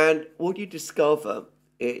 And what you discover,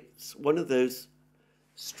 it's one of those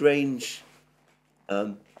strange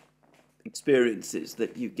experiences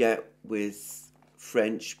that you get with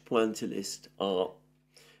French pointillist art,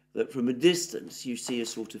 that from a distance you see a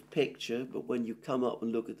sort of picture, but when you come up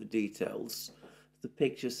and look at the details, the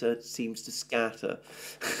picture seems to scatter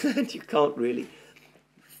and you can't really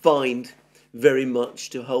find very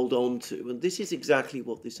much to hold on to. And this is exactly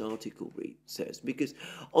what this article says, because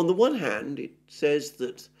on the one hand it says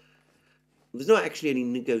that there's not actually any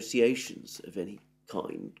negotiations of any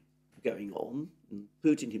kind going on. And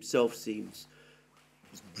Putin himself seems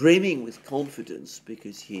brimming with confidence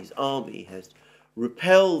because his army has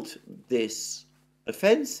repelled this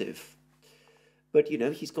offensive. But, you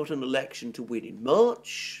know, he's got an election to win in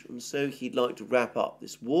March, and so he'd like to wrap up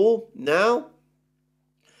this war now.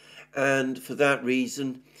 And for that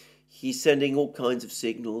reason, he's sending all kinds of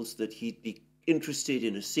signals that he'd be interested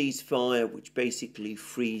in a ceasefire, which basically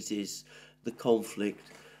freezes the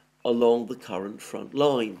conflict along the current front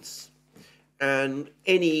lines. And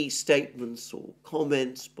any statements or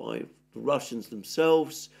comments by the Russians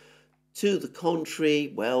themselves to the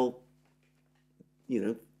contrary, well, you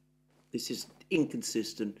know, this is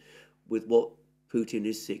inconsistent with what Putin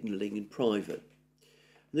is signaling in private.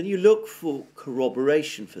 And then you look for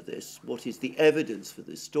corroboration for this. What is the evidence for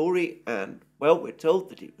this story? And, well, we're told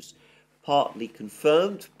that it was partly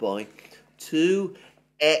confirmed by two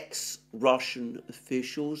ex-Russian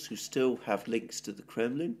officials who still have links to the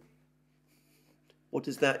Kremlin. What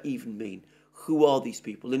does that even mean? Who are these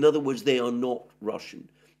people? In other words, they are not Russian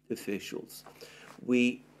officials.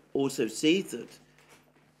 We also see that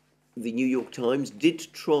the New York Times did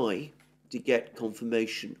try to get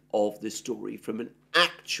confirmation of this story from an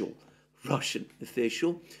actual Russian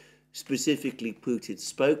official, specifically Putin's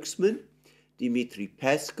spokesman, Dmitry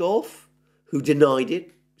Peskov, who denied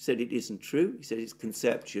it, said it isn't true. He said it's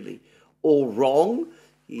conceptually all wrong.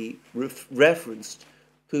 He referenced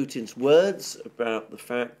Putin's words about the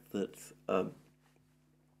fact that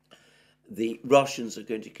the Russians are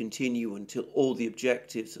going to continue until all the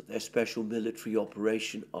objectives of their special military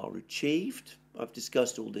operation are achieved. I've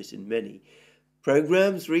discussed all this in many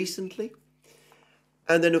programs recently.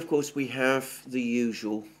 And then, of course, we have the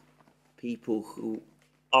usual people who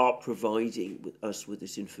are providing us with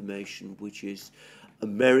this information, which is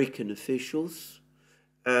American officials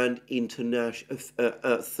and international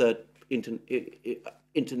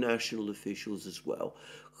officials as well,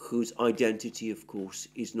 whose identity, of course,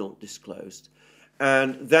 is not disclosed.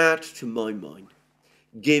 And that, to my mind,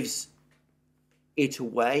 gives it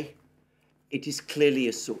away. It is clearly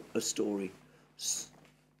a story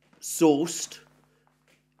sourced,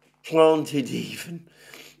 planted even,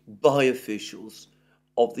 by officials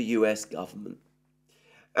of the US government.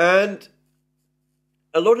 And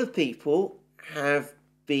a lot of people have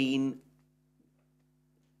been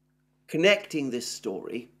connecting this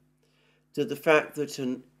story to the fact that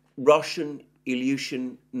a Russian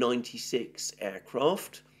Ilyushin 96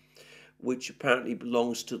 aircraft, which apparently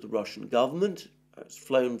belongs to the Russian government, has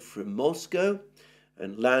flown from Moscow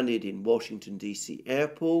and landed in Washington, D.C.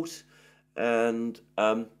 airport and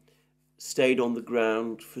stayed on the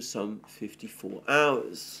ground for some 54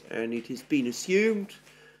 hours. And it has been assumed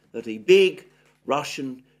that a big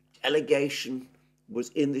Russian delegation was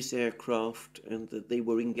in this aircraft and that they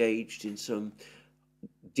were engaged in some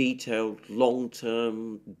detailed,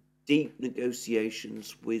 long-term, deep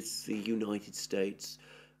negotiations with the United States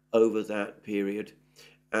over that period,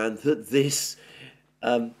 and that this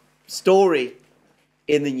story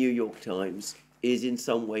in the New York Times is in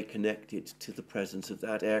some way connected to the presence of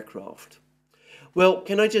that aircraft. Well,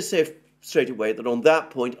 can I just say straight away that on that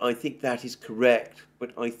point, I think that is correct,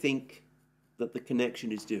 but I think that the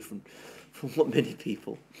connection is different from what many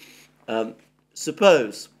people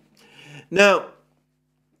suppose. Now,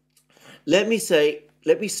 let me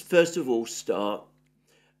first of all start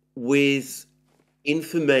with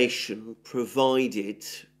information provided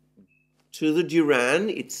to the Duran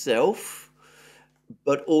itself,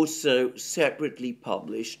 but also separately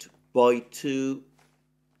published by two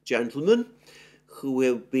gentlemen who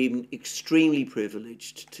have been extremely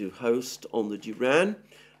privileged to host on the Duran,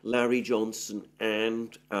 Larry Johnson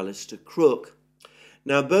and Alistair Crook.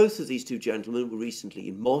 Now, both of these two gentlemen were recently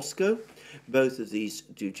in Moscow. Both of these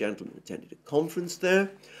two gentlemen attended a conference there.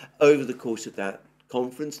 Over the course of that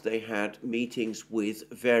conference, they had meetings with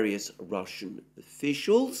various Russian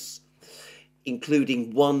officials,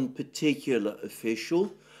 including one particular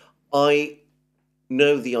official. I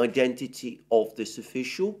know the identity of this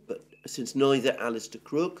official, but since neither Alistair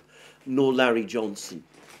Crook nor Larry Johnson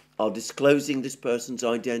are disclosing this person's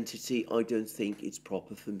identity, I don't think it's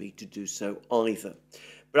proper for me to do so either.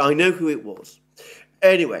 But I know who it was.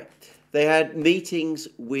 Anyway, they had meetings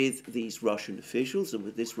with these Russian officials, and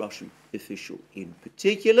with this Russian official in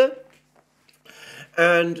particular.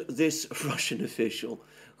 And this Russian official,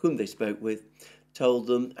 whom they spoke with, told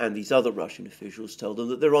them, and these other Russian officials told them,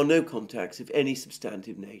 that there are no contacts of any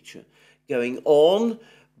substantive nature going on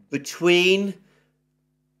between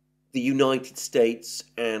the United States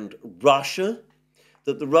and Russia,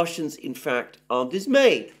 that the Russians, in fact, are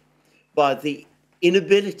dismayed by the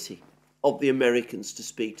inability of the Americans to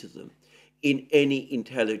speak to them in any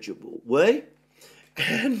intelligible way,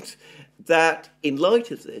 and that in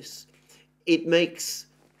light of this, it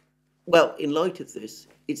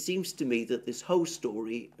seems to me that this whole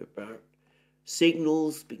story about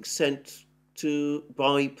signals being sent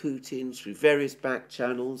by Putin through various back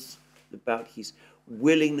channels about his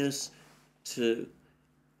willingness to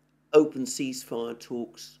open ceasefire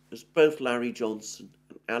talks, as both Larry Johnson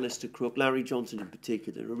and Alistair Crook, Larry Johnson in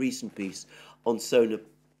particular, a recent piece on Sona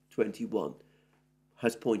 21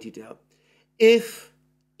 has pointed out. If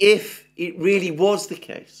it really was the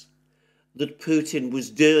case that Putin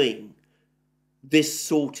was doing this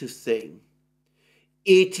sort of thing,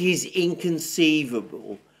 it is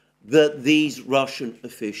inconceivable that these Russian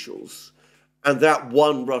officials, and that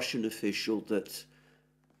one Russian official that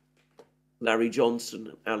Larry Johnson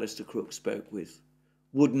and Alistair Crook spoke with,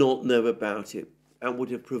 would not know about it and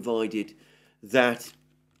would have provided that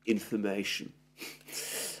information,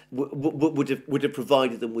 would have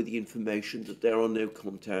provided them with the information that there are no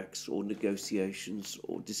contacts or negotiations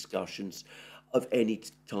or discussions of any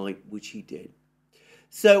type, which he did.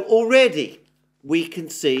 So already we can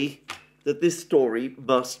see that this story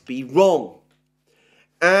must be wrong.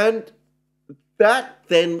 And that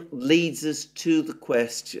then leads us to the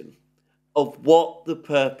question of what the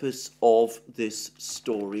purpose of this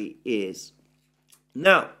story is.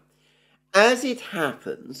 Now, as it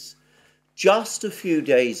happens, just a few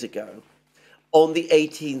days ago, on the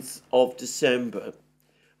 18th of December,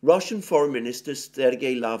 Russian Foreign Minister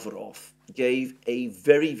Sergei Lavrov gave a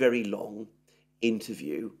very, very long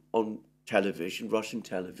interview on television, Russian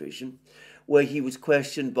television, where he was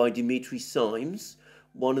questioned by Dmitry Simes,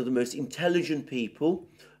 one of the most intelligent people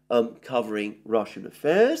covering Russian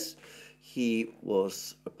affairs. He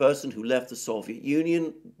was a person who left the Soviet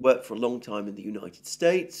Union, worked for a long time in the United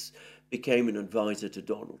States, became an advisor to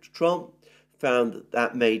Donald Trump, found that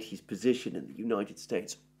that made his position in the United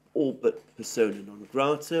States all but persona non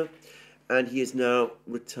grata, and he has now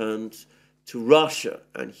returned to Russia,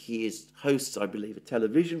 and he hosts, I believe, a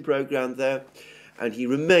television program there, and he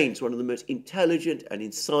remains one of the most intelligent and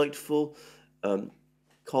insightful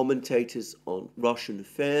commentators on Russian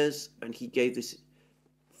affairs, and he gave this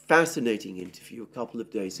fascinating interview a couple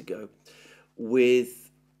of days ago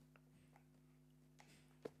with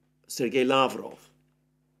Sergei Lavrov.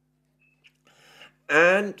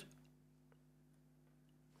 And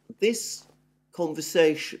this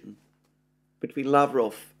conversation between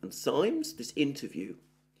Lavrov and Symes, this interview,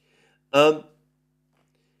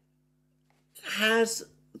 has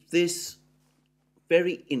this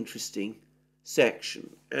very interesting section.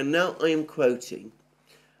 And now I am quoting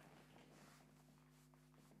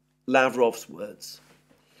Lavrov's words.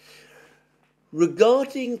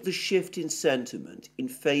 Regarding the shift in sentiment in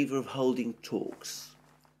favor of holding talks,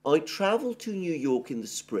 I travelled to New York in the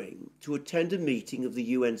spring to attend a meeting of the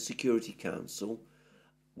UN Security Council,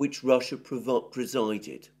 which Russia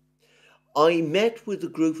presided. I met with a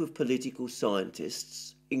group of political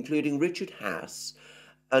scientists, including Richard Haass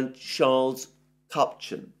and Charles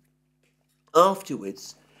Kupchan.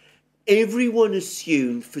 Afterwards, everyone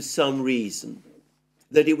assumed for some reason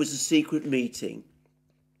that it was a secret meeting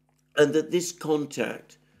and that this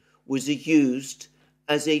contact was used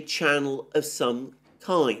as a channel of some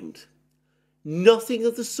kind. Nothing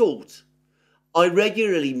of the sort. I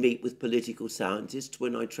regularly meet with political scientists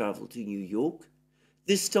when I travel to New York.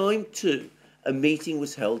 This time, too, a meeting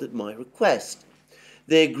was held at my request.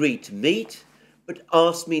 They agreed to meet, but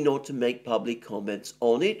asked me not to make public comments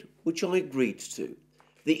on it, which I agreed to.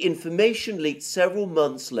 The information leaked several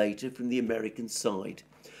months later from the American side.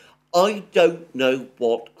 I don't know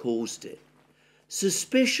what caused it.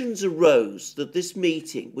 Suspicions arose that this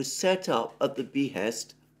meeting was set up at the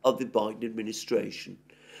behest of the Biden administration.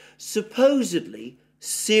 Supposedly,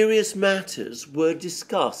 serious matters were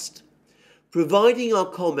discussed. Providing our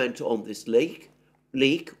comment on this leak,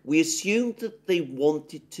 we assumed that they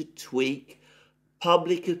wanted to tweak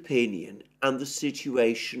public opinion and the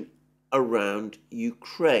situation around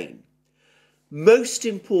Ukraine. Most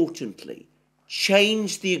importantly,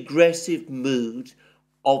 change the aggressive mood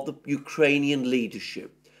of the Ukrainian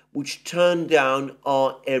leadership, which turned down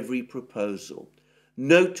our every proposal.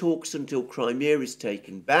 No talks until Crimea is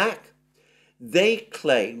taken back. They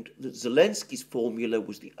claimed that Zelensky's formula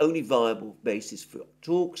was the only viable basis for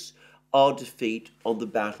talks, our defeat on the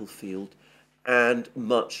battlefield, and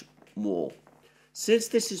much more. Since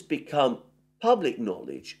this has become public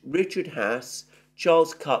knowledge, Richard Haass,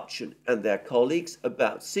 Charles Kupchan, and their colleagues,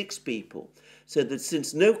 about 6 people, said that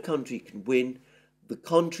since no country can win, the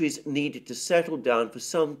countries needed to settle down for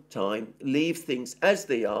some time, leave things as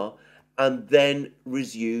they are, and then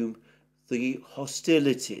resume the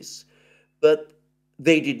hostilities. But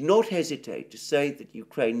they did not hesitate to say that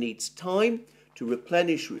Ukraine needs time to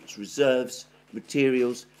replenish its reserves,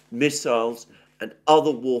 materials, missiles, and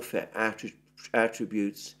other warfare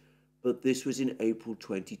attributes. But this was in April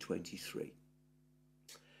 2023.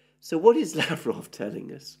 So what is Lavrov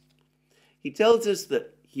telling us? He tells us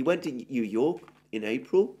that he went to New York in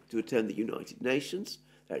April to attend the United Nations.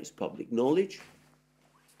 That is public knowledge.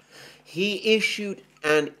 He issued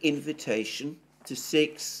an invitation to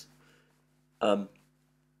 6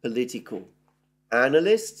 political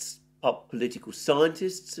analysts, political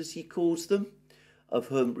scientists, as he calls them, of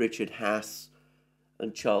whom Richard Haass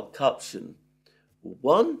and Charles Kupchan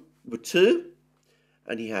were 2,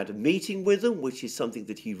 and he had a meeting with them, which is something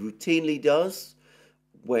that he routinely does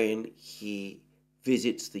when he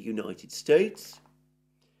visits the United States,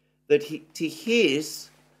 that to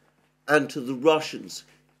his and to the Russians'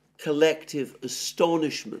 collective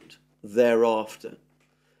astonishment thereafter,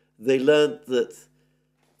 they learned that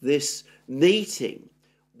this meeting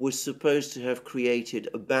was supposed to have created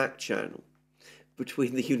a back channel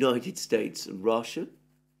between the United States and Russia,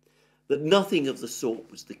 that nothing of the sort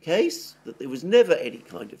was the case, that there was never any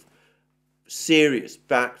kind of serious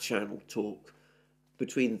back channel talk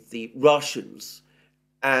between the Russians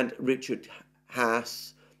and Richard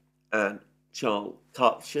Haass and Charles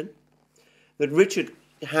Kupchan, that Richard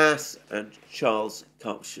Haass and Charles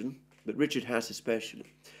Kupchan, but Richard Haass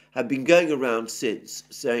especially, have been going around since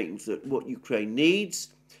saying that what Ukraine needs,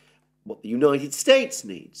 what the United States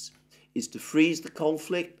needs, is to freeze the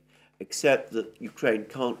conflict, except that Ukraine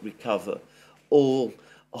can't recover all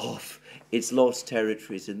of its lost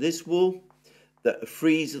territories in this war, that a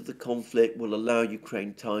freeze of the conflict will allow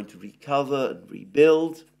Ukraine time to recover and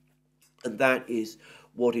rebuild, And that is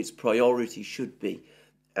what its priority should be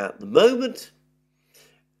at the moment.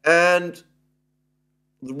 And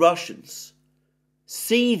the Russians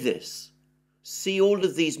see all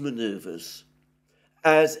of these maneuvers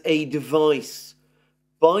as a device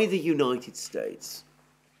by the United States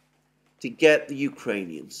to get the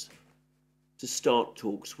Ukrainians to start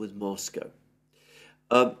talks with Moscow.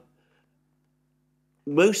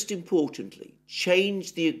 Most importantly,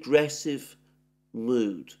 change the aggressive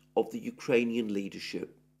mood of the Ukrainian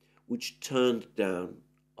leadership, which turned down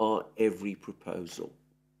our every proposal.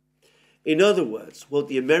 In other words, what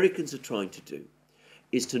the Americans are trying to do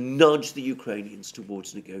is to nudge the Ukrainians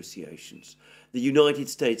towards negotiations. The United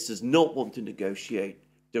States does not want to negotiate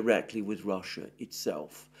directly with Russia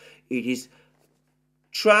itself. It is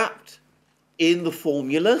trapped in the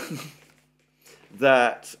formula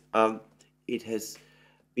that it has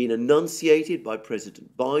been enunciated by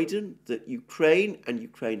President Biden, that Ukraine and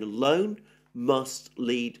Ukraine alone must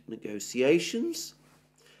lead negotiations.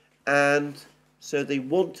 And so they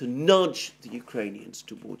want to nudge the Ukrainians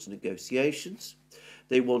towards negotiations.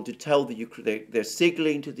 They want to tell they're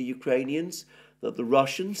signaling to the Ukrainians that the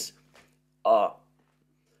Russians are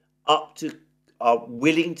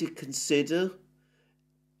willing to consider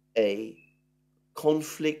a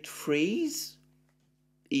conflict freeze,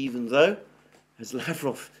 even though, as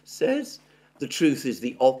Lavrov says, the truth is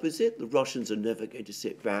the opposite. The Russians are never going to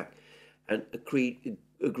sit back and agree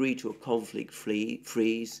to a conflict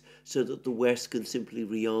freeze so that the West can simply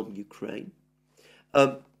rearm Ukraine.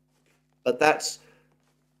 But that's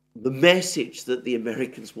the message that the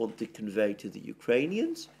Americans want to convey to the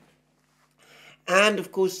Ukrainians. And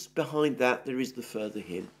of course, behind that, there is the further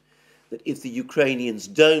hint that if the Ukrainians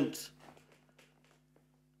don't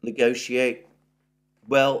negotiate,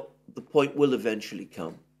 well, the point will eventually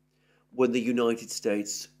come when the United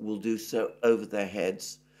States will do so over their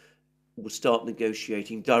heads, will start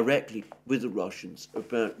negotiating directly with the Russians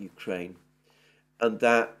about Ukraine. And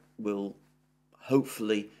that will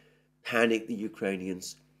hopefully panic the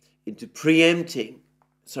Ukrainians into preempting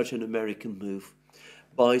such an American move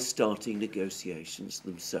by starting negotiations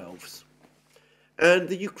themselves. And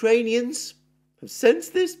the Ukrainians have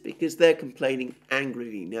sensed this because they're complaining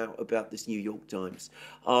angrily now about this New York Times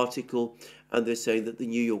article, and they're saying that the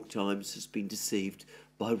New York Times has been deceived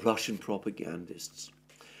by Russian propagandists.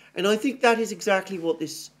 And I think that is exactly what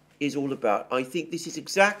this is all about. I think this is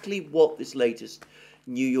exactly what this latest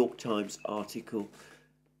New York Times article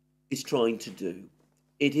is trying to do.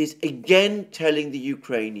 It is again telling the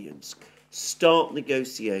Ukrainians, start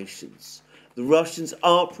negotiations. The Russians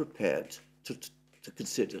are prepared to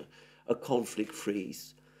consider a conflict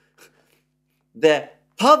freeze. Their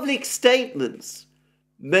public statements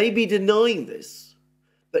may be denying this,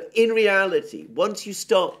 but in reality, once you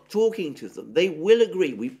start talking to them, they will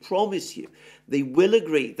agree. We promise you, they will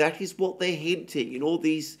agree. That is what they're hinting in all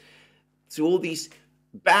these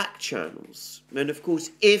back channels. And of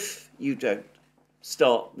course, if you don't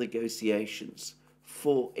start negotiations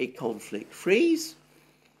for a conflict freeze,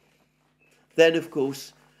 then of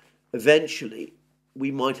course, eventually, we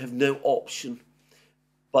might have no option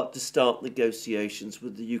but to start negotiations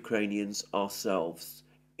with the Ukrainians ourselves.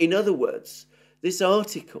 In other words, this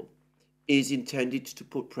article is intended to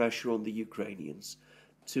put pressure on the Ukrainians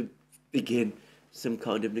to begin some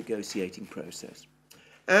kind of negotiating process.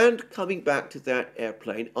 And coming back to that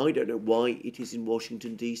airplane, I don't know why it is in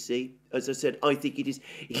Washington, D.C. As I said, I think it is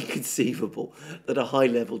inconceivable that a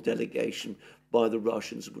high-level delegation by the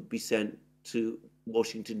Russians would be sent to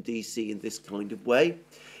Washington, D.C. in this kind of way.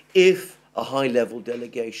 If a high-level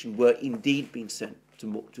delegation were indeed being sent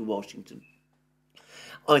to Washington,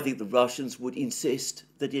 I think the Russians would insist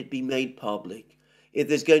that it be made public. If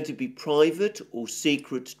there's going to be private or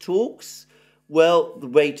secret talks, well, the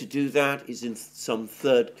way to do that is in some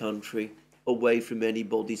third country away from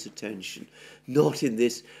anybody's attention, not in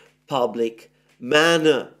this public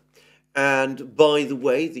manner. And by the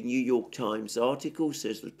way, the New York Times article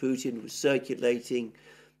says that Putin was circulating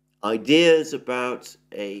ideas about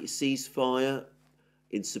a ceasefire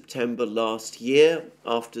in September last year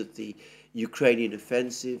after the Ukrainian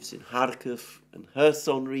offensives in Kharkiv and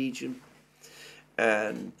Kherson region.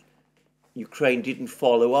 And Ukraine didn't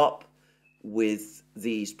follow up with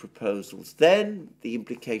these proposals then. The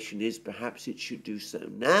implication is perhaps it should do so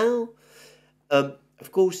now.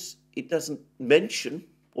 Of course, it doesn't mention,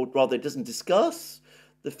 or rather it doesn't discuss,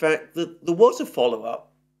 the fact that there was a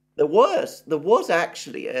follow-up. There was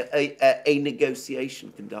actually a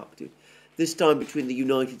negotiation conducted, this time between the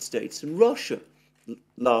United States and Russia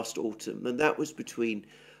last autumn, and that was between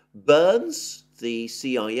Burns, the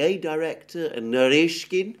CIA director, and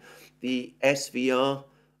Naryshkin, the SVR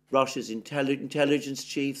Russia's intelligence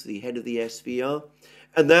chief, the head of the SVR,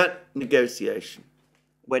 and that negotiation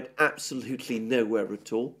went absolutely nowhere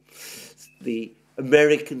at all. The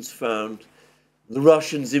Americans found the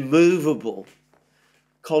Russians immovable,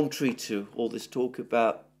 contrary to all this talk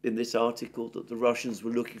about in this article that the Russians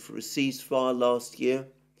were looking for a ceasefire last year.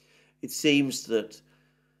 It seems that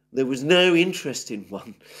there was no interest in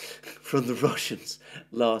one from the Russians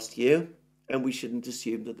last year, and we shouldn't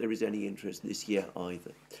assume that there is any interest this year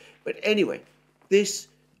either. But anyway, this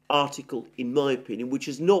article, in my opinion, which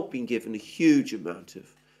has not been given a huge amount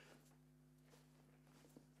of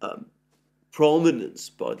prominence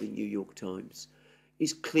by the New York Times,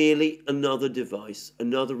 is clearly another device,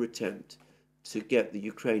 another attempt to get the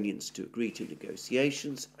Ukrainians to agree to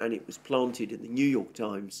negotiations, and it was planted in the New York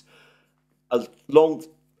Times at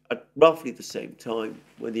roughly the same time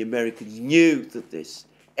when the Americans knew that this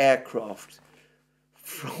aircraft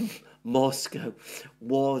from Moscow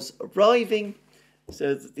was arriving,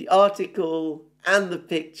 so that the article and the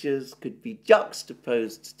pictures could be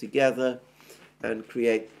juxtaposed together and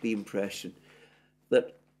create the impression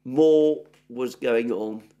that more was going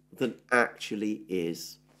on than actually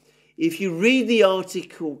is. If you read the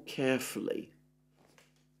article carefully,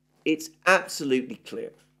 it's absolutely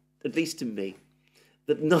clear, at least to me,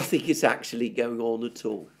 that nothing is actually going on at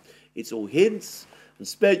all. It's all hints and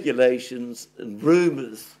speculations and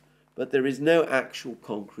rumours, but there is no actual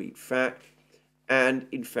concrete fact, and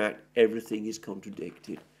in fact everything is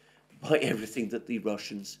contradicted by everything that the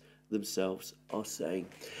Russians themselves are saying.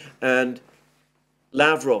 And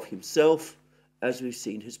Lavrov himself, as we've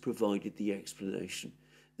seen, has provided the explanation.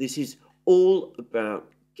 This is all about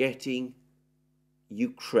getting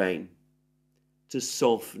Ukraine to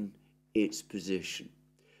soften its position,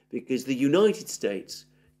 because the United States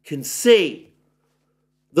can see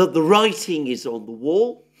that the writing is on the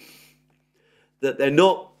wall, that they're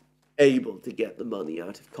not able to get the money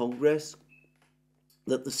out of Congress,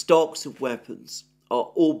 that the stocks of weapons are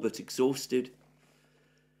all but exhausted.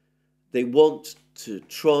 They want to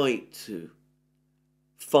try to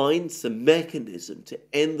find some mechanism to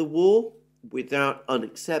end the war without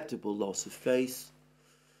unacceptable loss of face.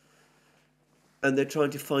 And they're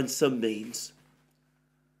trying to find some means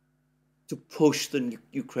to push the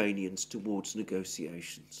Ukrainians towards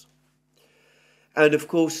negotiations. And of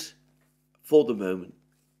course, for the moment,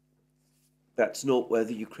 that's not where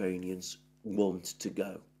the Ukrainians want to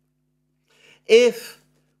go. If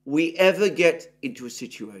we ever get into a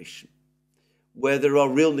situation where there are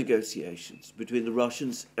real negotiations between the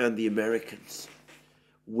Russians and the Americans,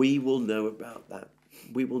 we will know about that.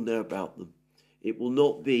 We will know about them. It will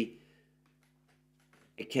not be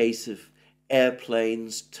a case of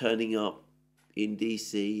airplanes turning up in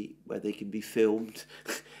DC where they can be filmed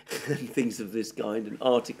and things of this kind, and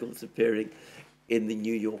articles appearing in the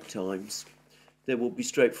New York Times. There will be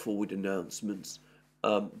straightforward announcements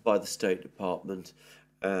by the State Department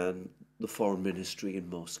and the Foreign Ministry in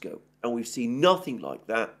Moscow. And we've seen nothing like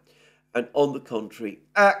that. And on the contrary,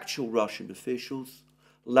 actual Russian officials,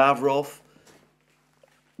 Lavrov,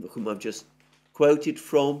 whom I've just quoted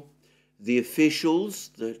from, the officials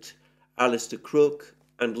that Alistair Crook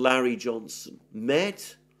and Larry Johnson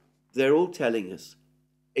met, they're all telling us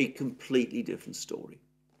a completely different story.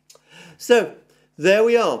 So there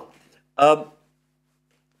we are. A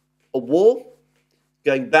war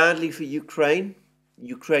going badly for Ukraine.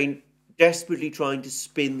 Ukraine desperately trying to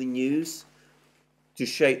spin the news to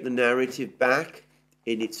shape the narrative back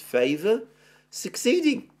in its favour,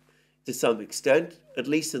 succeeding to some extent, at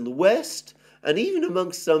least in the West, and even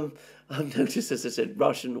amongst some, I've noticed, as I said,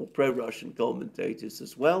 Russian or pro-Russian commentators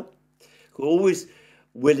as well, who are always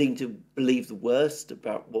willing to believe the worst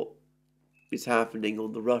about what is happening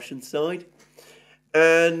on the Russian side,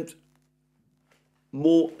 and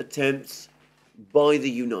more attempts by the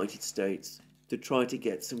United States to try to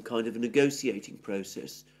get some kind of a negotiating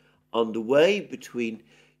process underway between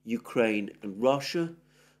Ukraine and Russia,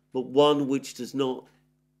 but one which does not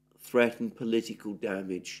threaten political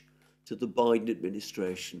damage to the Biden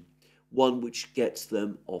administration, one which gets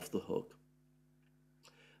them off the hook.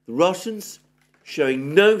 The Russians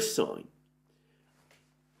showing no sign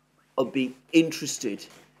of being interested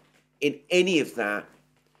in any of that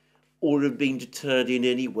or of being deterred in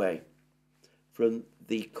any way from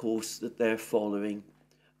the course that they're following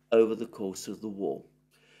over the course of the war.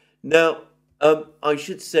 Now, I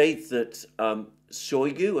should say that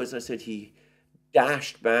Shoigu, as I said, he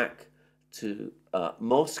dashed back to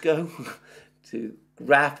Moscow to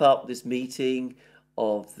wrap up this meeting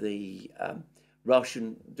of the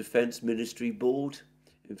Russian Defense Ministry board.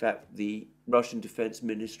 In fact, the Russian Defense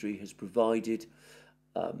Ministry has provided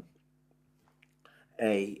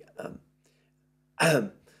a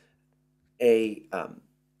a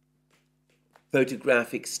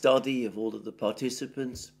photographic study of all of the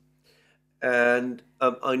participants, and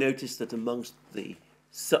I noticed that amongst the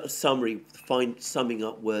summing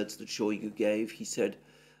up words that Shoigu gave, he said,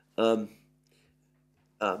 I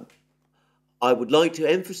would like to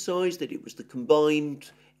emphasize that it was the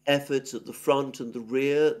combined efforts at the front and the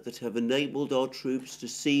rear that have enabled our troops to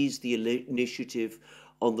seize the initiative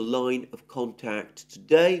on the line of contact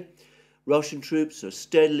today. Russian troops are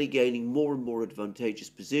steadily gaining more and more advantageous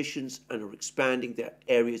positions and are expanding their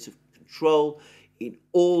areas of control in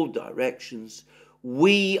all directions.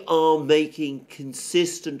 We are making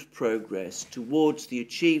consistent progress towards the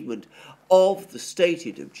achievement of the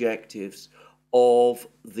stated objectives of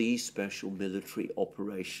the special military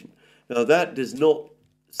operation. Now, that does not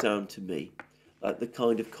sound to me like the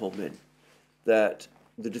kind of comment that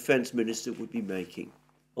the defense minister would be making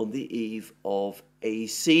on the eve of a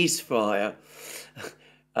ceasefire.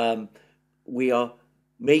 We are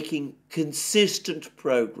making consistent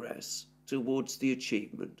progress towards the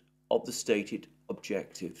achievement of the stated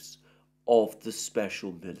objectives of the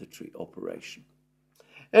special military operation.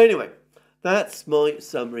 Anyway, that's my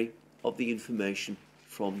summary of the information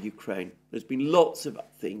from Ukraine. There's been lots of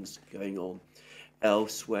things going on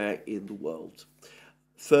elsewhere in the world.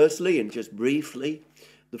 Firstly, and just briefly,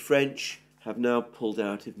 the French have now pulled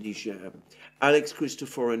out of Niger. Alex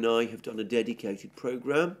Christopher and I have done a dedicated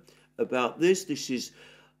program about this. This is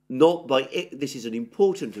an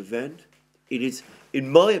important event. It is, in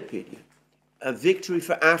my opinion, a victory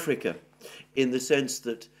for Africa, in the sense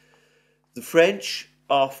that the French,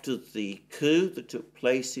 after the coup that took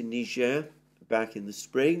place in Niger back in the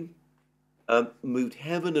spring, moved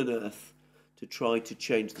heaven and earth to try to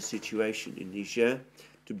change the situation in Niger,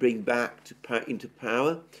 to bring back into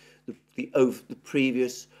power the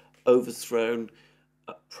previous overthrown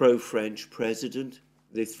pro-French president.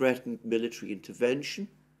 They threatened military intervention,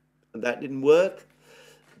 and that didn't work.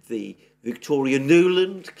 The Victoria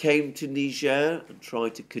Nuland came to Niger and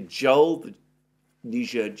tried to cajole the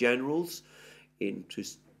Niger generals into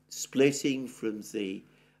splitting from the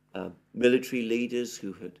military leaders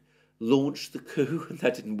who had launched the coup, and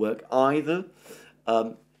that didn't work either.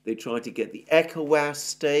 They tried to get the ECOWAS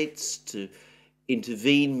states to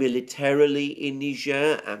intervene militarily in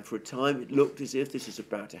Niger, and for a time it looked as if this is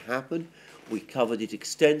about to happen. We covered it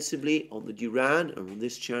extensively on the Duran and on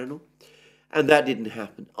this channel, and that didn't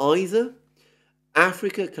happen either.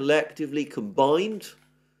 Africa collectively combined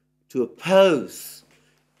to oppose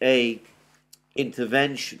a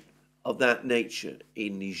intervention of that nature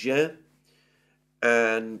in Niger,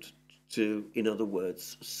 and to, in other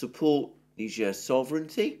words, support Niger's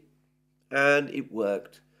sovereignty, and it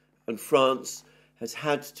worked. And France has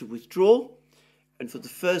had to withdraw, and for the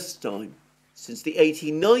first time since the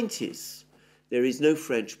 1890s, there is no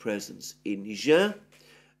French presence in Niger.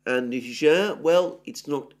 And Niger, well, it's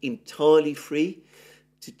not entirely free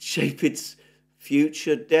to shape its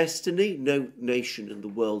future destiny. No nation in the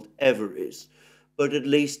world ever is. But at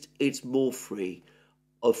least it's more free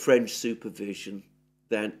of French supervision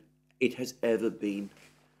than it has ever been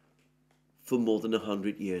for more than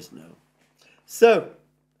 100 years now. So,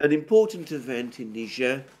 an important event in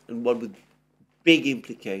Niger, and one with big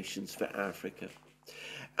implications for Africa.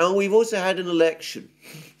 And we've also had an election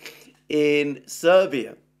in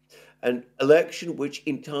Serbia, an election which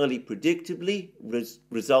entirely predictably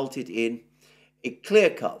resulted in a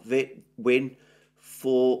clear-cut win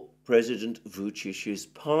for President Vučić's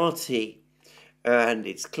party. And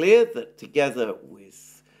it's clear that together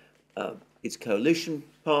with its coalition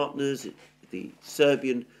partners, the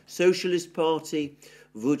Serbian Socialist Party,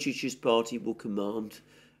 Vučić's party will command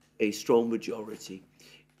a strong majority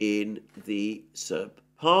in the Serb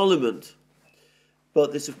parliament.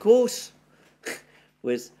 But this, of course,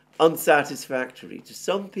 was unsatisfactory to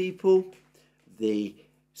some people. The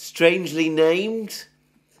strangely named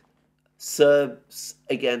Serbs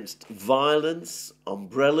Against Violence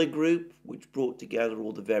umbrella group, which brought together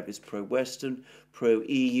all the various pro-Western,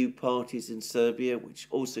 pro-EU parties in Serbia, which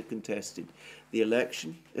also contested the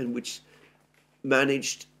election, and which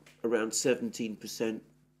managed around 17%,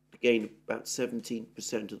 gain about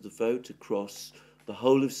 17% of the vote across the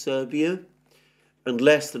whole of Serbia, and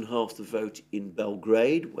less than half the vote in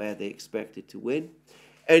Belgrade, where they expected to win.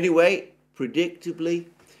 Anyway, predictably,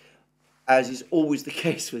 as is always the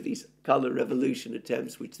case with these colour revolution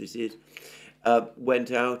attempts, which this is,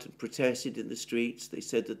 went out and protested in the streets. They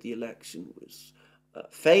said that the election was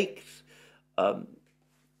faked.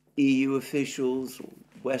 EU officials, or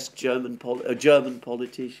West German German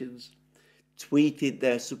politicians tweeted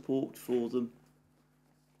their support for them.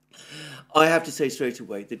 I have to say straight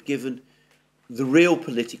away that given the real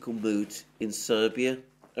political mood in Serbia,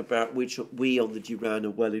 about which we on the Duran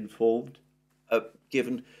are well informed,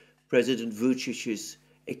 given President Vucic's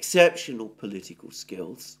exceptional political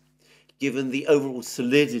skills, given the overall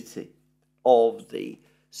solidity of the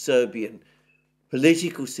Serbian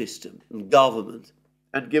political system and government,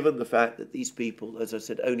 and given the fact that these people, as I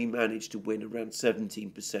said, only managed to win around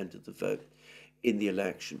 17% of the vote in the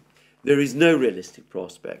election, there is no realistic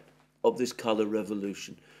prospect of this colour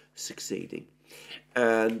revolution succeeding.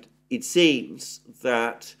 And it seems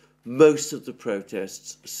that most of the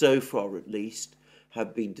protests, so far at least,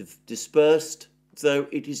 have been dispersed, though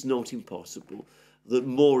it is not impossible that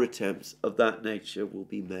more attempts of that nature will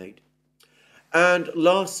be made. And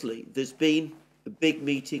lastly, there's been a big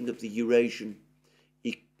meeting of the Eurasian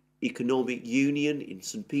Economic Union in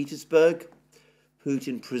St. Petersburg.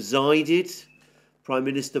 Putin presided. Prime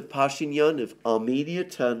Minister Pashinyan of Armenia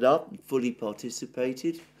turned up and fully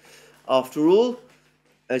participated. After all,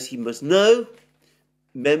 as he must know,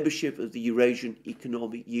 membership of the Eurasian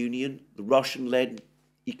Economic Union, the Russian-led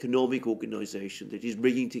economic organization that is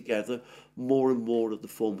bringing together more and more of the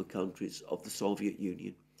former countries of the Soviet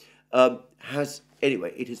Union,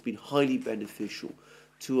 it has been highly beneficial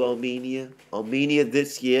to Armenia. Armenia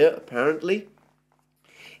this year, apparently,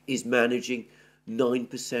 is managing 9%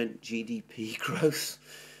 GDP growth,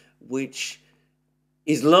 which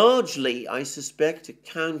is largely, I suspect,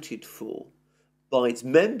 accounted for by its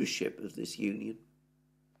membership of this union.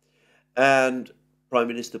 And Prime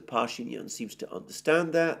Minister Pashinyan seems to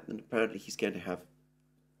understand that, and apparently he's going to have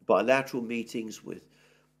bilateral meetings with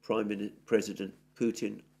President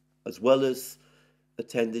Putin as well as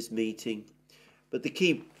attend this meeting. But the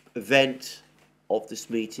key event of this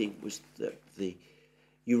meeting was that the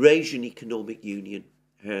Eurasian Economic Union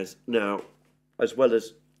has now, as well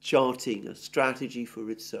as charting a strategy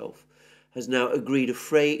for itself, has now agreed a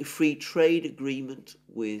free trade agreement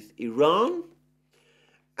with Iran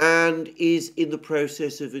and is in the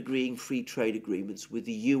process of agreeing free trade agreements with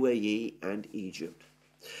the UAE and Egypt.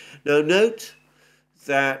 Now note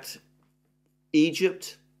that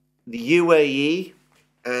Egypt, the UAE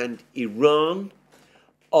and Iran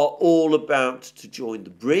are all about to join the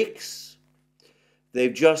BRICS.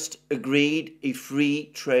 They've just agreed a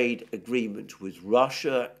free trade agreement with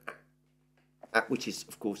Russia, which is,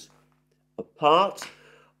 of course, a part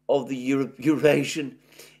of the Eurasian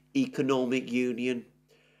Economic Union,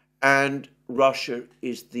 and Russia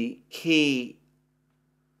is the key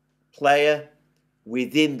player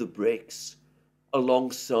within the BRICS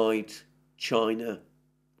alongside China,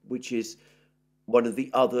 which is one of the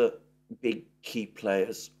other big key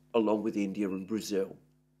players along with India and Brazil.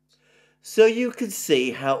 So you can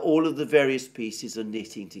see how all of the various pieces are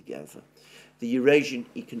knitting together. The Eurasian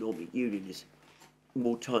Economic Union is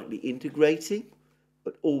more tightly integrating,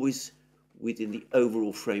 but always within the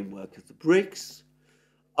overall framework of the BRICS.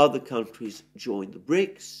 Other countries join the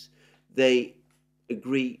BRICS. They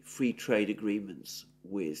agree free trade agreements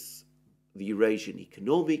with the Eurasian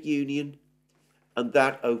Economic Union, and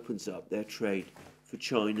that opens up their trade for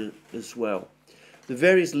China as well. The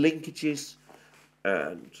various linkages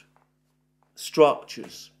and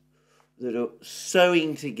structures that are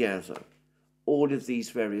sewing together all of these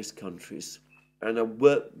various countries and are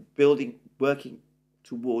working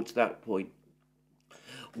towards that point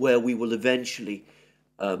where we will eventually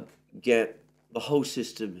get the whole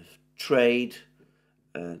system of trade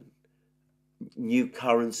and new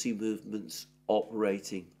currency movements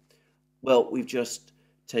operating. Well, we've just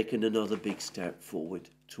taken another big step forward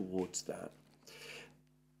towards that.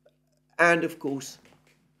 And of course,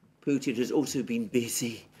 Putin has also been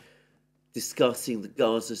busy discussing the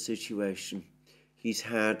Gaza situation. He's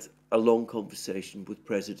had a long conversation with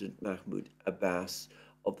President Mahmoud Abbas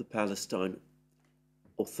of the Palestine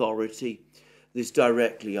Authority. This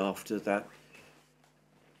directly after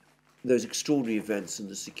those extraordinary events in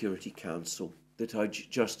the Security Council that I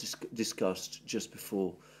just discussed just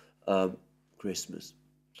before Christmas.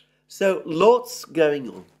 So lots going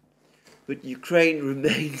on, but Ukraine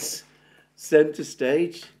remains center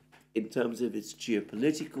stage in terms of its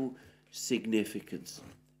geopolitical significance.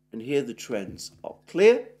 And here the trends are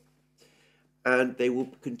clear, and they will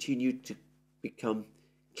continue to become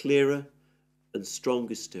clearer and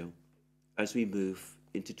stronger still as we move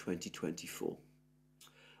into 2024.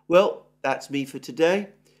 Well, that's me for today.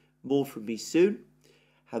 More from me soon.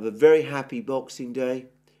 Have a very happy Boxing Day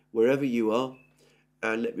wherever you are.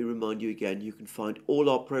 And let me remind you again, you can find all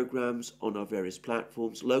our programs on our various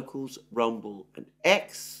platforms, Locals, Rumble and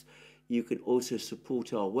X. You can also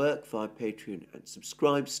support our work via Patreon and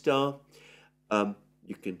Subscribe Star.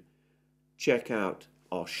 You can check out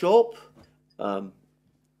our shop,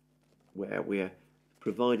 where we're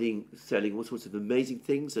selling all sorts of amazing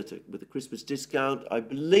things with a Christmas discount. I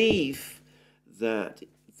believe that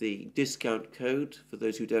the discount code, for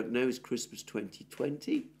those who don't know, is Christmas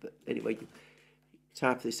 2020. But anyway, you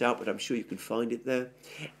tap this out, but I'm sure you can find it there.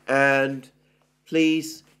 And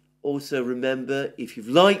please also remember, if you've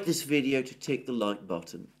liked this video, to tick the like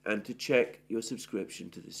button and to check your subscription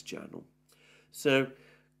to this channel. So,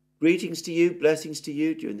 greetings to you, blessings to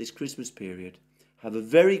you during this Christmas period. Have a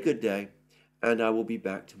very good day, and I will be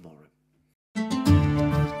back tomorrow.